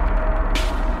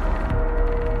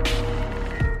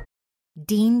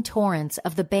 Dean Torrance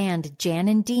of the band Jan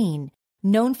and Dean,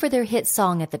 known for their hit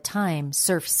song at the time,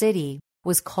 Surf City,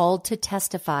 was called to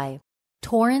testify.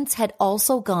 Torrance had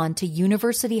also gone to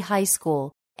University High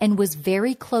School and was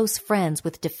very close friends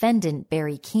with defendant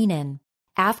Barry Keenan.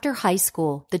 After high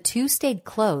school, the two stayed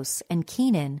close, and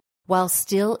Keenan, while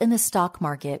still in the stock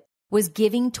market, was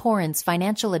giving Torrance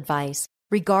financial advice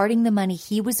regarding the money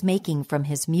he was making from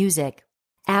his music.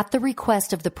 At the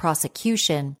request of the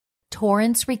prosecution,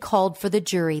 Torrance recalled for the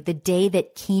jury the day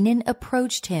that Keenan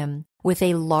approached him with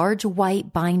a large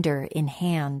white binder in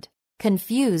hand.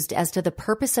 Confused as to the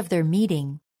purpose of their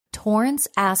meeting, Torrance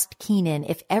asked Keenan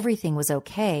if everything was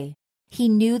okay. He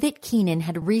knew that Keenan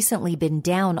had recently been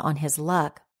down on his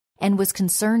luck and was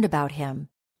concerned about him.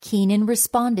 Keenan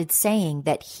responded saying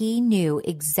that he knew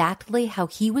exactly how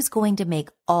he was going to make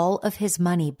all of his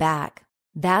money back.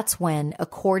 That's when,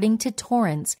 according to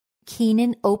Torrance,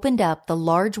 Keenan opened up the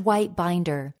large white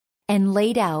binder and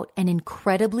laid out an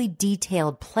incredibly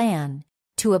detailed plan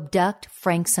to abduct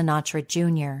Frank Sinatra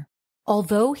Jr.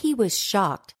 Although he was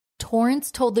shocked,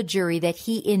 Torrance told the jury that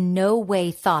he in no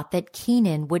way thought that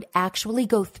Keenan would actually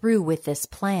go through with this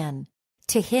plan.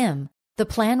 To him, the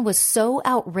plan was so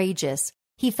outrageous,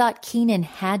 he thought Keenan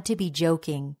had to be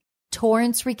joking.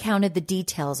 Torrance recounted the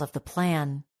details of the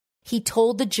plan. He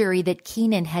told the jury that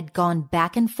Keenan had gone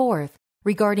back and forth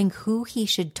regarding who he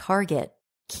should target.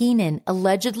 Keenan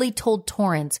allegedly told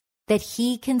Torrance that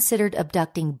he considered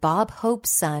abducting Bob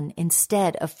Hope's son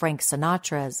instead of Frank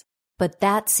Sinatra's, but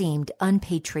that seemed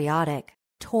unpatriotic.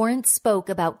 Torrance spoke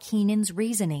about Keenan's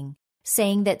reasoning,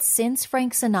 saying that since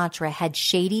Frank Sinatra had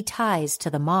shady ties to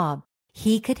the mob,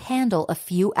 he could handle a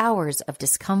few hours of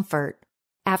discomfort.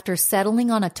 After settling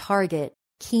on a target,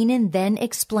 Keenan then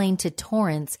explained to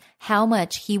Torrance how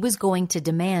much he was going to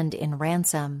demand in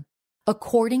ransom.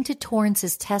 According to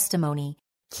Torrance's testimony,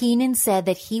 Keenan said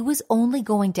that he was only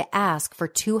going to ask for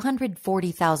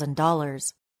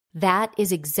 $240,000. That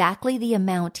is exactly the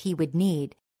amount he would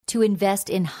need to invest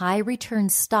in high-return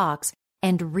stocks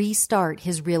and restart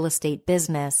his real estate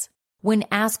business. When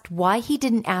asked why he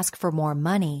didn't ask for more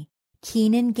money,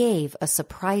 Keenan gave a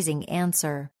surprising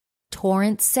answer.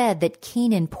 Torrance said that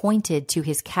Keenan pointed to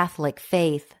his Catholic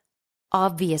faith.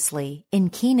 Obviously, in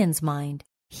Keenan's mind,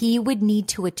 he would need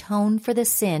to atone for the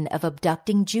sin of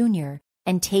abducting Jr.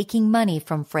 and taking money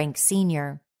from Frank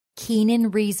Sr.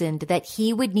 Keenan reasoned that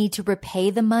he would need to repay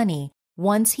the money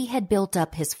once he had built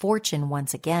up his fortune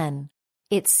once again.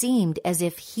 It seemed as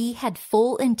if he had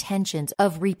full intentions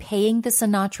of repaying the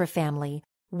Sinatra family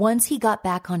once he got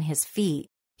back on his feet.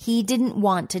 He didn't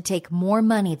want to take more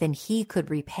money than he could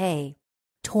repay.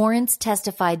 Torrance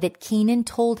testified that Keenan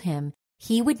told him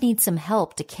he would need some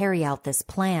help to carry out this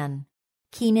plan.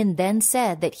 Keenan then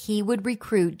said that he would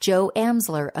recruit Joe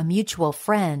Amsler, a mutual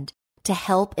friend, to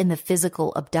help in the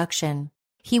physical abduction.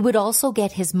 He would also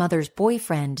get his mother's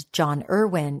boyfriend, John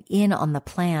Irwin, in on the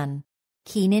plan.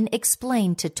 Keenan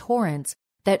explained to Torrance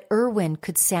that Irwin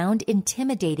could sound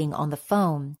intimidating on the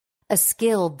phone, a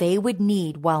skill they would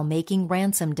need while making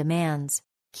ransom demands.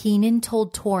 Keenan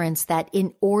told Torrance that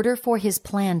in order for his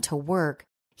plan to work,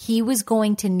 he was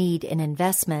going to need an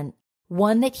investment,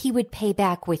 one that he would pay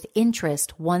back with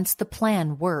interest once the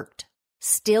plan worked.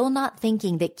 Still not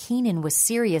thinking that Keenan was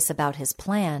serious about his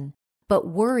plan, but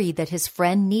worried that his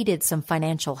friend needed some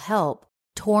financial help,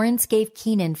 Torrance gave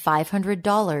Keenan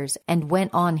 $500 and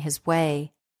went on his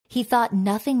way. He thought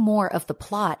nothing more of the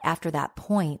plot after that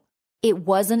point. It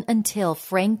wasn't until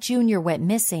Frank Jr. went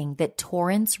missing that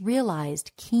Torrance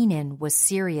realized Keenan was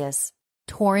serious.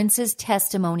 Torrance's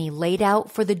testimony laid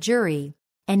out for the jury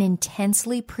an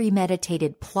intensely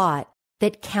premeditated plot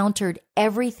that countered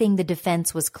everything the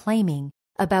defense was claiming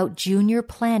about Jr.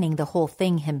 planning the whole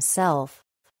thing himself.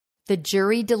 The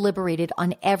jury deliberated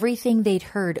on everything they'd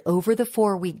heard over the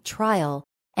 4-week trial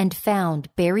and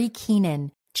found Barry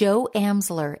Keenan, Joe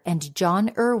Amsler, and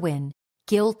John Irwin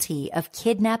guilty of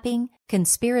kidnapping,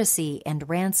 conspiracy, and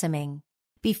ransoming.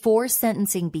 Before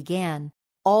sentencing began,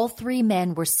 all 3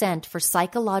 men were sent for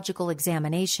psychological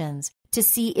examinations to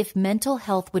see if mental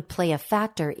health would play a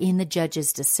factor in the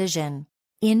judge's decision.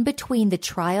 In between the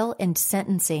trial and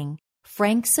sentencing,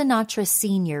 Frank Sinatra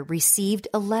Sr. received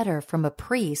a letter from a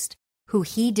priest who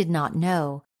he did not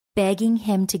know, begging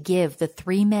him to give the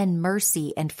 3 men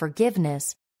mercy and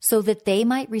forgiveness so that they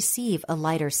might receive a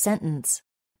lighter sentence.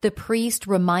 The priest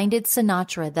reminded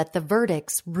Sinatra that the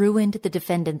verdicts ruined the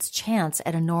defendant's chance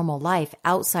at a normal life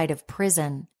outside of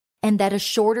prison, and that a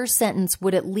shorter sentence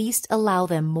would at least allow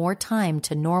them more time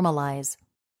to normalize.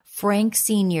 Frank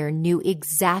Sr. knew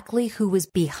exactly who was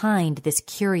behind this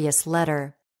curious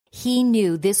letter. He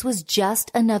knew this was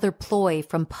just another ploy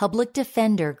from public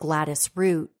defender Gladys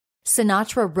Root.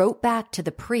 Sinatra wrote back to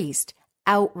the priest,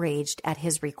 outraged at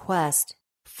his request.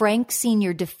 Frank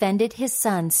Sr. defended his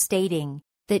son, stating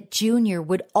that Jr.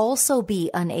 would also be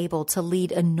unable to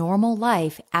lead a normal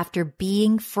life after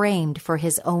being framed for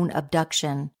his own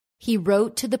abduction. He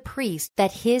wrote to the priest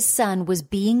that his son was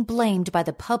being blamed by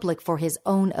the public for his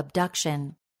own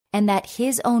abduction, and that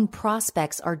his own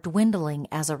prospects are dwindling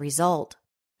as a result.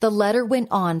 The letter went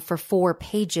on for 4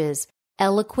 pages,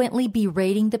 eloquently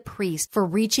berating the priest for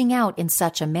reaching out in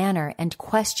such a manner and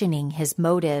questioning his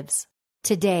motives.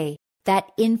 Today,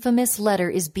 that infamous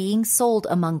letter is being sold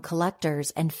among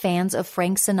collectors and fans of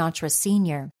Frank Sinatra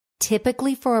Sr.,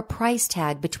 typically for a price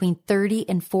tag between $30,000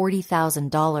 and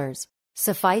 $40,000.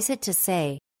 Suffice it to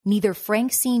say, neither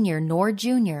Frank Sr. nor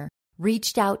Jr.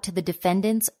 reached out to the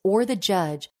defendants or the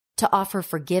judge to offer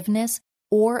forgiveness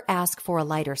or ask for a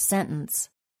lighter sentence.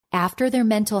 After their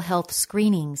mental health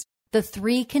screenings, the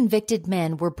 3 convicted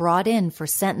men were brought in for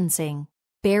sentencing.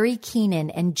 Barry Keenan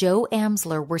and Joe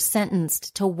Amsler were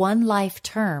sentenced to 1 life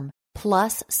term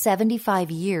plus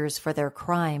 75 years for their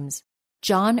crimes.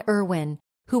 John Irwin,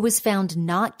 who was found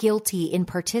not guilty in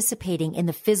participating in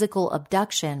the physical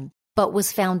abduction, but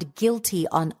was found guilty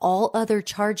on all other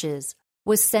charges,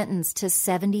 was sentenced to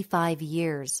 75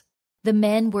 years. The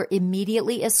men were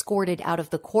immediately escorted out of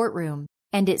the courtroom,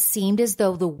 and it seemed as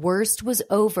though the worst was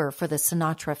over for the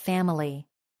Sinatra family.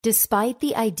 Despite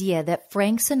the idea that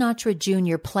Frank Sinatra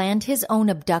Jr. planned his own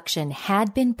abduction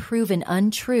had been proven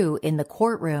untrue in the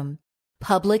courtroom,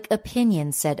 public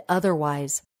opinion said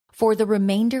otherwise. For the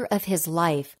remainder of his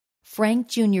life, Frank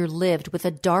Jr. lived with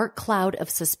a dark cloud of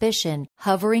suspicion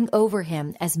hovering over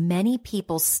him as many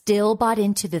people still bought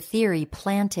into the theory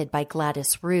planted by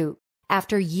Gladys Root.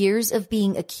 After years of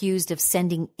being accused of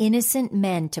sending innocent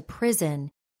men to prison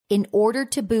in order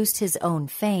to boost his own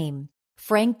fame,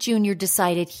 Frank Jr.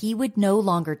 decided he would no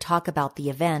longer talk about the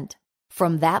event.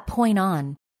 From that point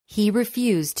on, he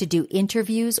refused to do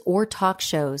interviews or talk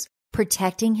shows,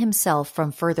 protecting himself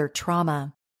from further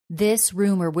trauma. This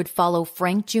rumor would follow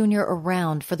Frank Jr.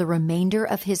 around for the remainder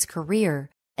of his career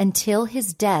until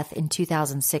his death in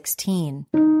 2016.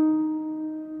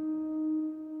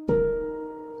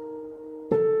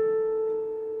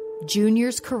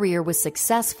 Jr.'s career was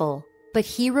successful, but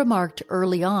he remarked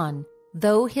early on,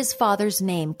 though his father's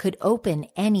name could open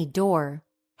any door,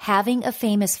 having a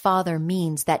famous father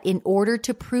means that in order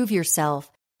to prove yourself,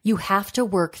 you have to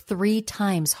work 3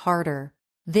 times harder.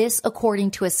 This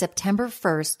according to a September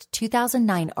 1,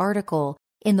 2009 article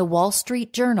in the Wall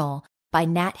Street Journal by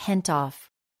Nat Hentoff.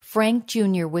 Frank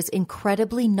Jr. was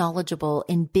incredibly knowledgeable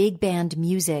in big band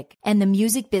music and the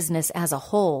music business as a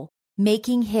whole,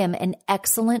 making him an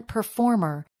excellent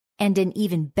performer and an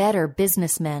even better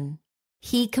businessman.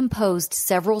 He composed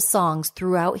several songs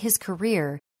throughout his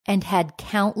career and had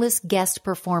countless guest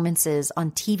performances on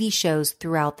TV shows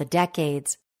throughout the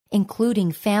decades,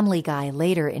 including Family Guy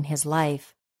later in his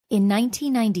life. In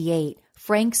 1998,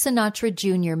 Frank Sinatra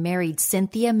Jr. married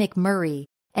Cynthia McMurray,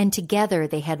 and together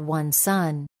they had 1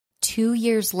 son. 2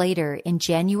 years later, in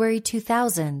January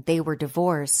 2000, they were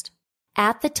divorced.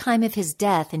 At the time of his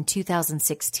death in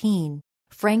 2016,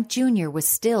 Frank Jr. was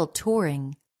still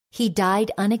touring. He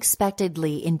died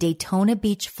unexpectedly in Daytona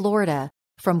Beach, Florida,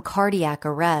 from cardiac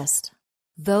arrest.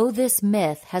 Though this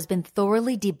myth has been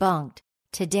thoroughly debunked,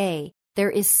 today there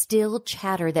is still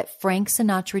chatter that Frank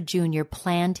Sinatra Jr.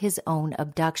 planned his own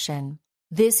abduction.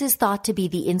 This is thought to be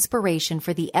the inspiration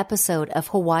for the episode of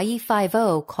Hawaii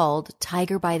Five-0 called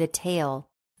Tiger by the Tail.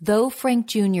 Though Frank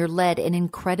Jr. led an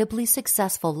incredibly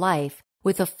successful life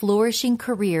with a flourishing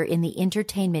career in the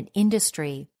entertainment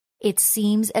industry, it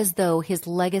seems as though his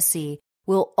legacy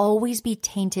will always be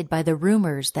tainted by the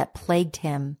rumors that plagued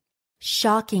him.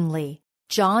 Shockingly,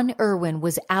 John Irwin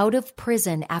was out of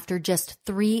prison after just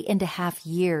 3.5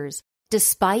 years,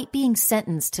 despite being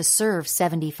sentenced to serve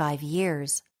 75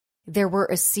 years. There were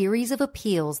a series of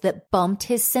appeals that bumped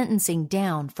his sentencing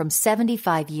down from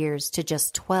 75 years to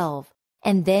just 12,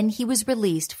 and then he was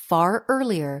released far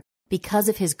earlier because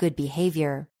of his good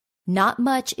behavior. Not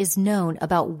much is known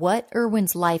about what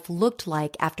Irwin's life looked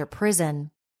like after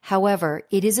prison. However,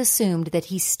 it is assumed that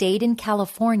he stayed in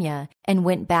California and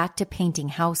went back to painting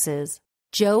houses.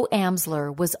 Joe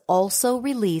Amsler was also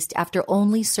released after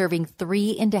only serving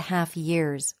 3.5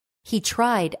 years. He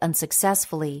tried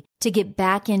unsuccessfully to get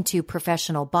back into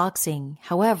professional boxing.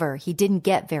 However, he didn't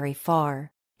get very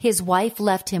far. His wife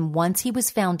left him once he was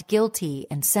found guilty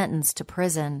and sentenced to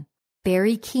prison.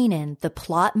 Barry Keenan, the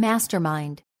plot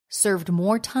mastermind, served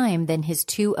more time than his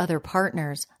 2 other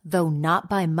partners, though not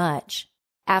by much.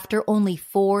 After only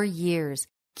 4 years,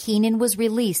 Keenan was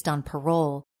released on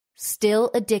parole. Still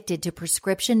addicted to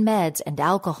prescription meds and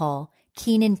alcohol,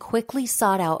 Keenan quickly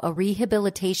sought out a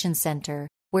rehabilitation center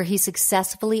where he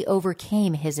successfully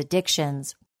overcame his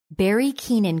addictions. Barry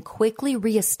Keenan quickly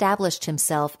reestablished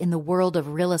himself in the world of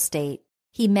real estate.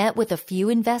 He met with a few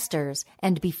investors,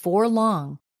 and before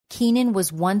long, Keenan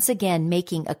was once again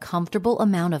making a comfortable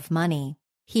amount of money.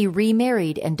 He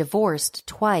remarried and divorced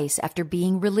twice after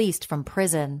being released from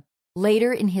prison.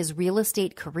 Later in his real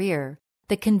estate career,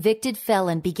 the convicted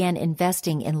felon began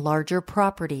investing in larger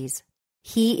properties.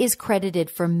 He is credited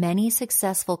for many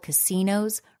successful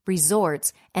casinos,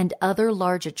 resorts, and other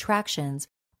large attractions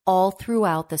all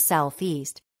throughout the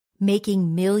Southeast,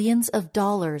 making millions of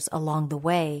dollars along the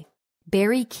way.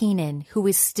 Barry Keenan, who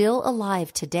is still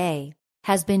alive today,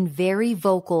 has been very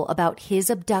vocal about his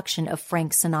abduction of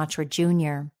Frank Sinatra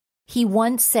Jr. He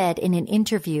once said in an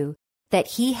interview that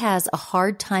he has a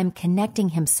hard time connecting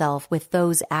himself with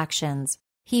those actions.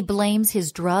 He blames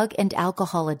his drug and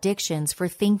alcohol addictions for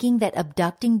thinking that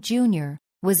abducting Jr.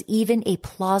 was even a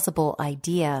plausible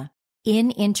idea.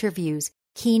 In interviews,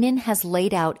 Keenan has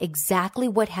laid out exactly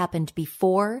what happened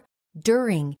before,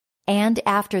 during, and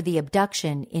after the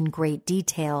abduction in great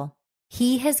detail.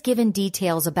 He has given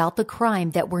details about the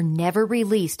crime that were never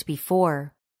released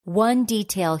before. One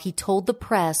detail he told the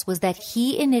press was that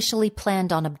he initially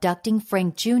planned on abducting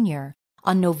Frank Jr.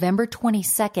 on November 22,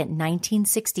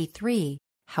 1963.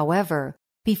 However,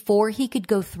 before he could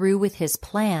go through with his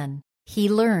plan, he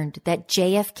learned that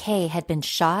JFK had been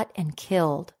shot and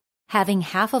killed. Having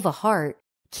half of a heart,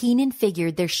 Keenan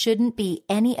figured there shouldn't be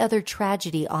any other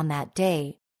tragedy on that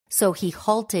day, so he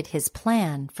halted his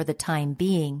plan for the time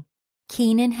being.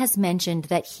 Keenan has mentioned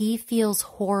that he feels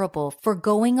horrible for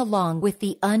going along with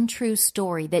the untrue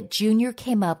story that Jr.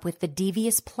 came up with the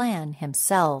devious plan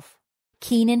himself.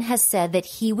 Keenan has said that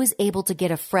he was able to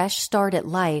get a fresh start at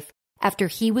life after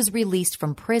he was released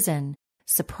from prison,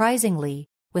 surprisingly,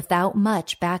 without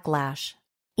much backlash.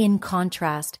 In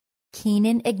contrast,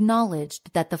 Keenan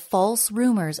acknowledged that the false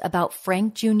rumors about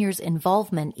Frank Jr.'s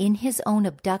involvement in his own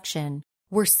abduction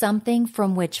were something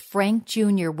from which Frank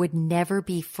Jr. would never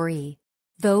be free.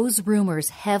 Those rumors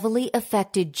heavily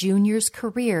affected Jr.'s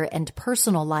career and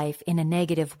personal life in a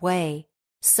negative way,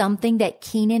 something that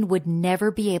Keenan would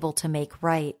never be able to make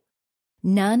right.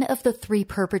 None of the 3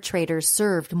 perpetrators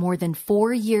served more than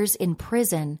 4 years in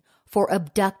prison for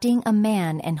abducting a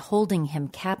man and holding him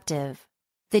captive.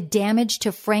 The damage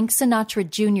to Frank Sinatra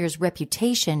Jr.'s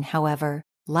reputation, however,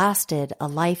 lasted a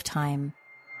lifetime.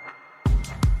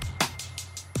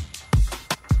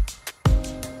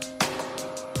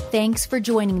 Thanks for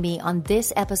joining me on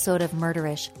this episode of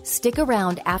Murderish. Stick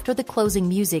around after the closing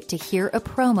music to hear a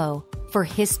promo for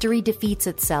History Defeats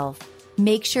Itself.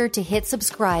 Make sure to hit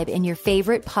subscribe in your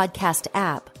favorite podcast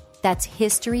app. That's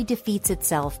History Defeats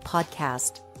Itself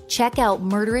podcast. Check out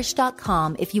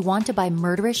Murderish.com if you want to buy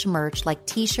Murderish merch like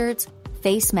t-shirts,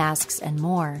 face masks, and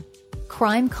more.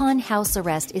 CrimeCon House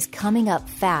Arrest is coming up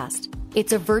fast.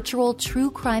 It's a virtual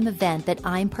true crime event that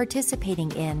I'm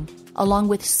participating in, along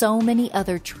with so many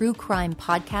other true crime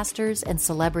podcasters and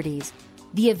celebrities.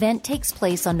 The event takes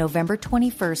place on November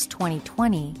 21st,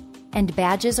 2020, and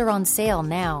badges are on sale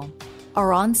now.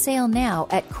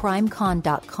 At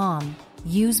crimecon.com.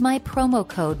 Use my promo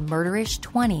code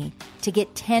MURDERISH20 to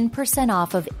get 10%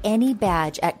 off of any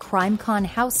badge at CrimeCon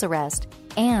House Arrest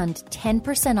and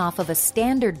 10% off of a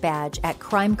standard badge at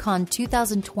CrimeCon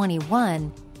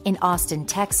 2021 in Austin,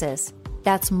 Texas.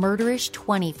 That's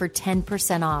MURDERISH20 for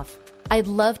 10% off. I'd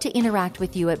love to interact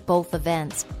with you at both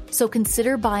events, so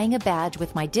consider buying a badge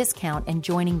with my discount and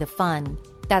joining the fun.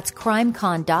 That's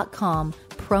crimecon.com,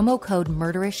 promo code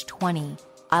MURDERISH20.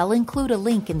 I'll include a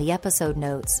link in the episode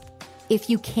notes. If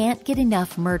you can't get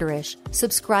enough Murderish,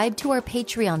 subscribe to our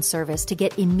Patreon service to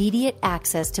get immediate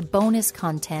access to bonus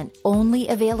content only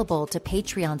available to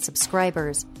Patreon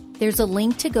subscribers. There's a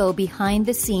link to go behind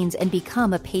the scenes and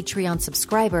become a Patreon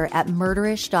subscriber at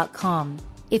murderish.com.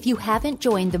 If you haven't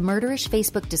joined the Murderish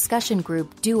Facebook discussion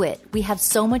group, do it. We have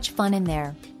so much fun in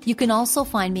there. You can also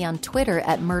find me on Twitter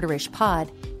at MurderishPod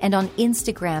and on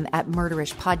Instagram at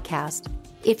MurderishPodcast.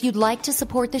 If you'd like to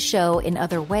support the show in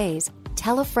other ways,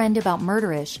 tell a friend about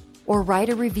Murderish or write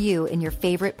a review in your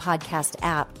favorite podcast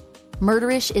app.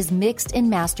 Murderish is mixed and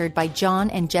mastered by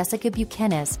John and Jessica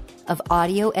Buchanan of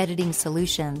Audio Editing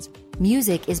Solutions.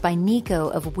 Music is by Nico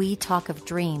of We Talk of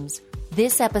Dreams.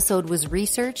 This episode was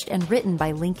researched and written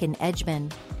by Lincoln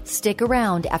Edgman. Stick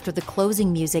around after the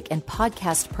closing music and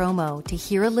podcast promo to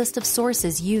hear a list of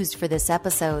sources used for this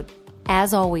episode.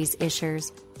 As always,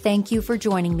 Ishers, thank you for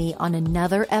joining me on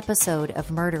another episode of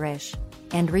Murderish.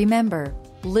 And remember,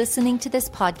 listening to this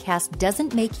podcast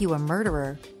doesn't make you a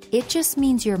murderer. It just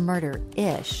means you're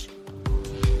murder-ish.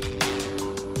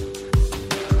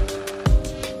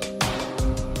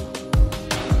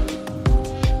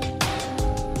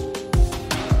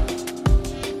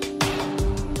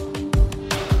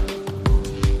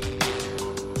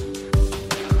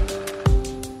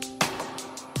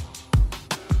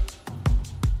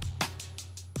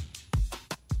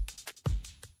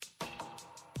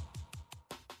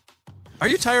 Are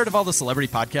you tired of all the celebrity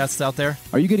podcasts out there?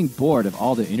 Are you getting bored of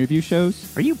all the interview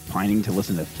shows? Are you pining to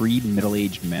listen to three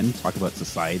middle-aged men talk about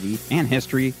society and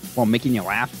history while making you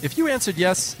laugh? If you answered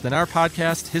yes, then our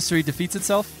podcast, History Defeats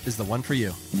Itself, is the one for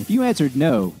you. And if you answered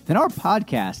no, then our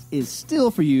podcast is still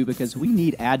for you because we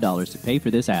need ad dollars to pay for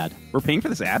this ad. We're paying for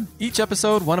this ad? Each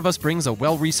episode, one of us brings a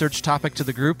well-researched topic to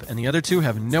the group, and the other two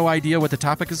have no idea what the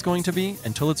topic is going to be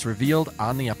until it's revealed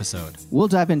on the episode. We'll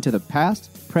dive into the past,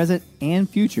 present, and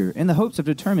future in the hopes of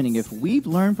determining if we've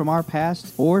learned from our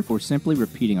past or if we're simply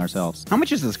repeating ourselves. How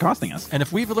much is this costing us? And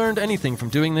if we've learned anything from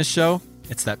doing this show,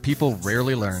 it's that people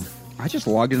rarely learn. I just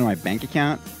logged into my bank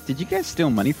account. Did you guys steal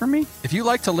money from me? If you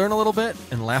like to learn a little bit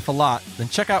and laugh a lot, then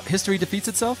check out History Defeats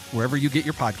Itself wherever you get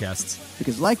your podcasts.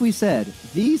 Because like we said,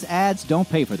 these ads don't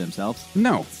pay for themselves.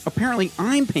 No, apparently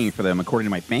I'm paying for them according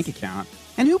to my bank account.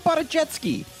 And who bought a jet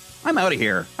ski? I'm out of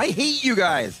here. I hate you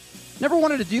guys. Never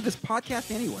wanted to do this podcast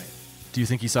anyway. Do you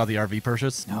think you saw the RV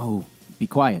purchase? No, be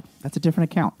quiet. That's a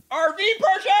different account. RV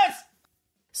purchase!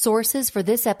 Sources for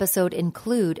this episode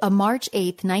include a March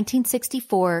 8,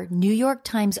 1964 New York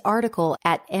Times article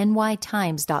at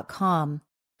nytimes.com,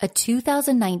 a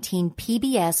 2019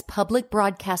 PBS Public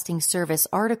Broadcasting Service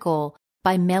article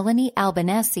by Melanie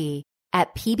Albanese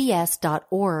at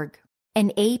pbs.org,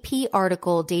 an AP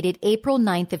article dated April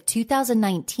 9th of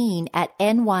 2019 at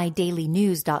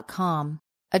nydailynews.com,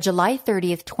 a July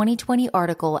 30th, 2020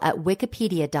 article at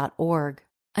wikipedia.org,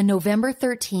 a November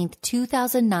 13th,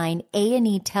 2009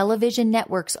 A&E Television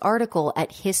Network's article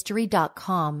at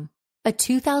history.com, a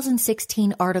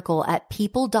 2016 article at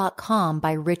people.com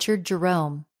by Richard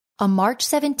Jerome, a March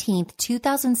 17th,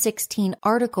 2016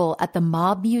 article at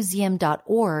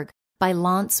themobmuseum.org by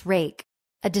Lance Rake,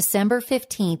 a December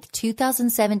 15th,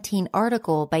 2017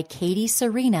 article by Katie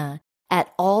Serena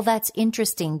at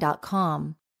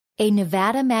allthat'sinteresting.com, a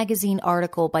Nevada Magazine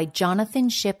article by Jonathan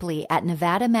Shipley at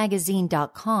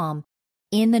nevadamagazine.com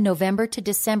in the November to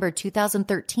December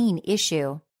 2013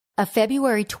 issue, a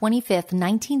February 25th,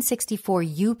 1964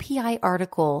 UPI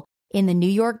article in the New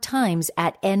York Times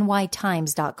at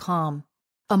nytimes.com,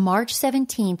 a March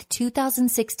 17th,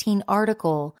 2016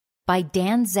 article by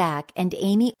Dan Zak and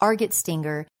Amy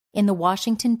Argetstinger in the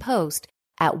Washington Post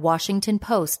at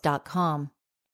washingtonpost.com.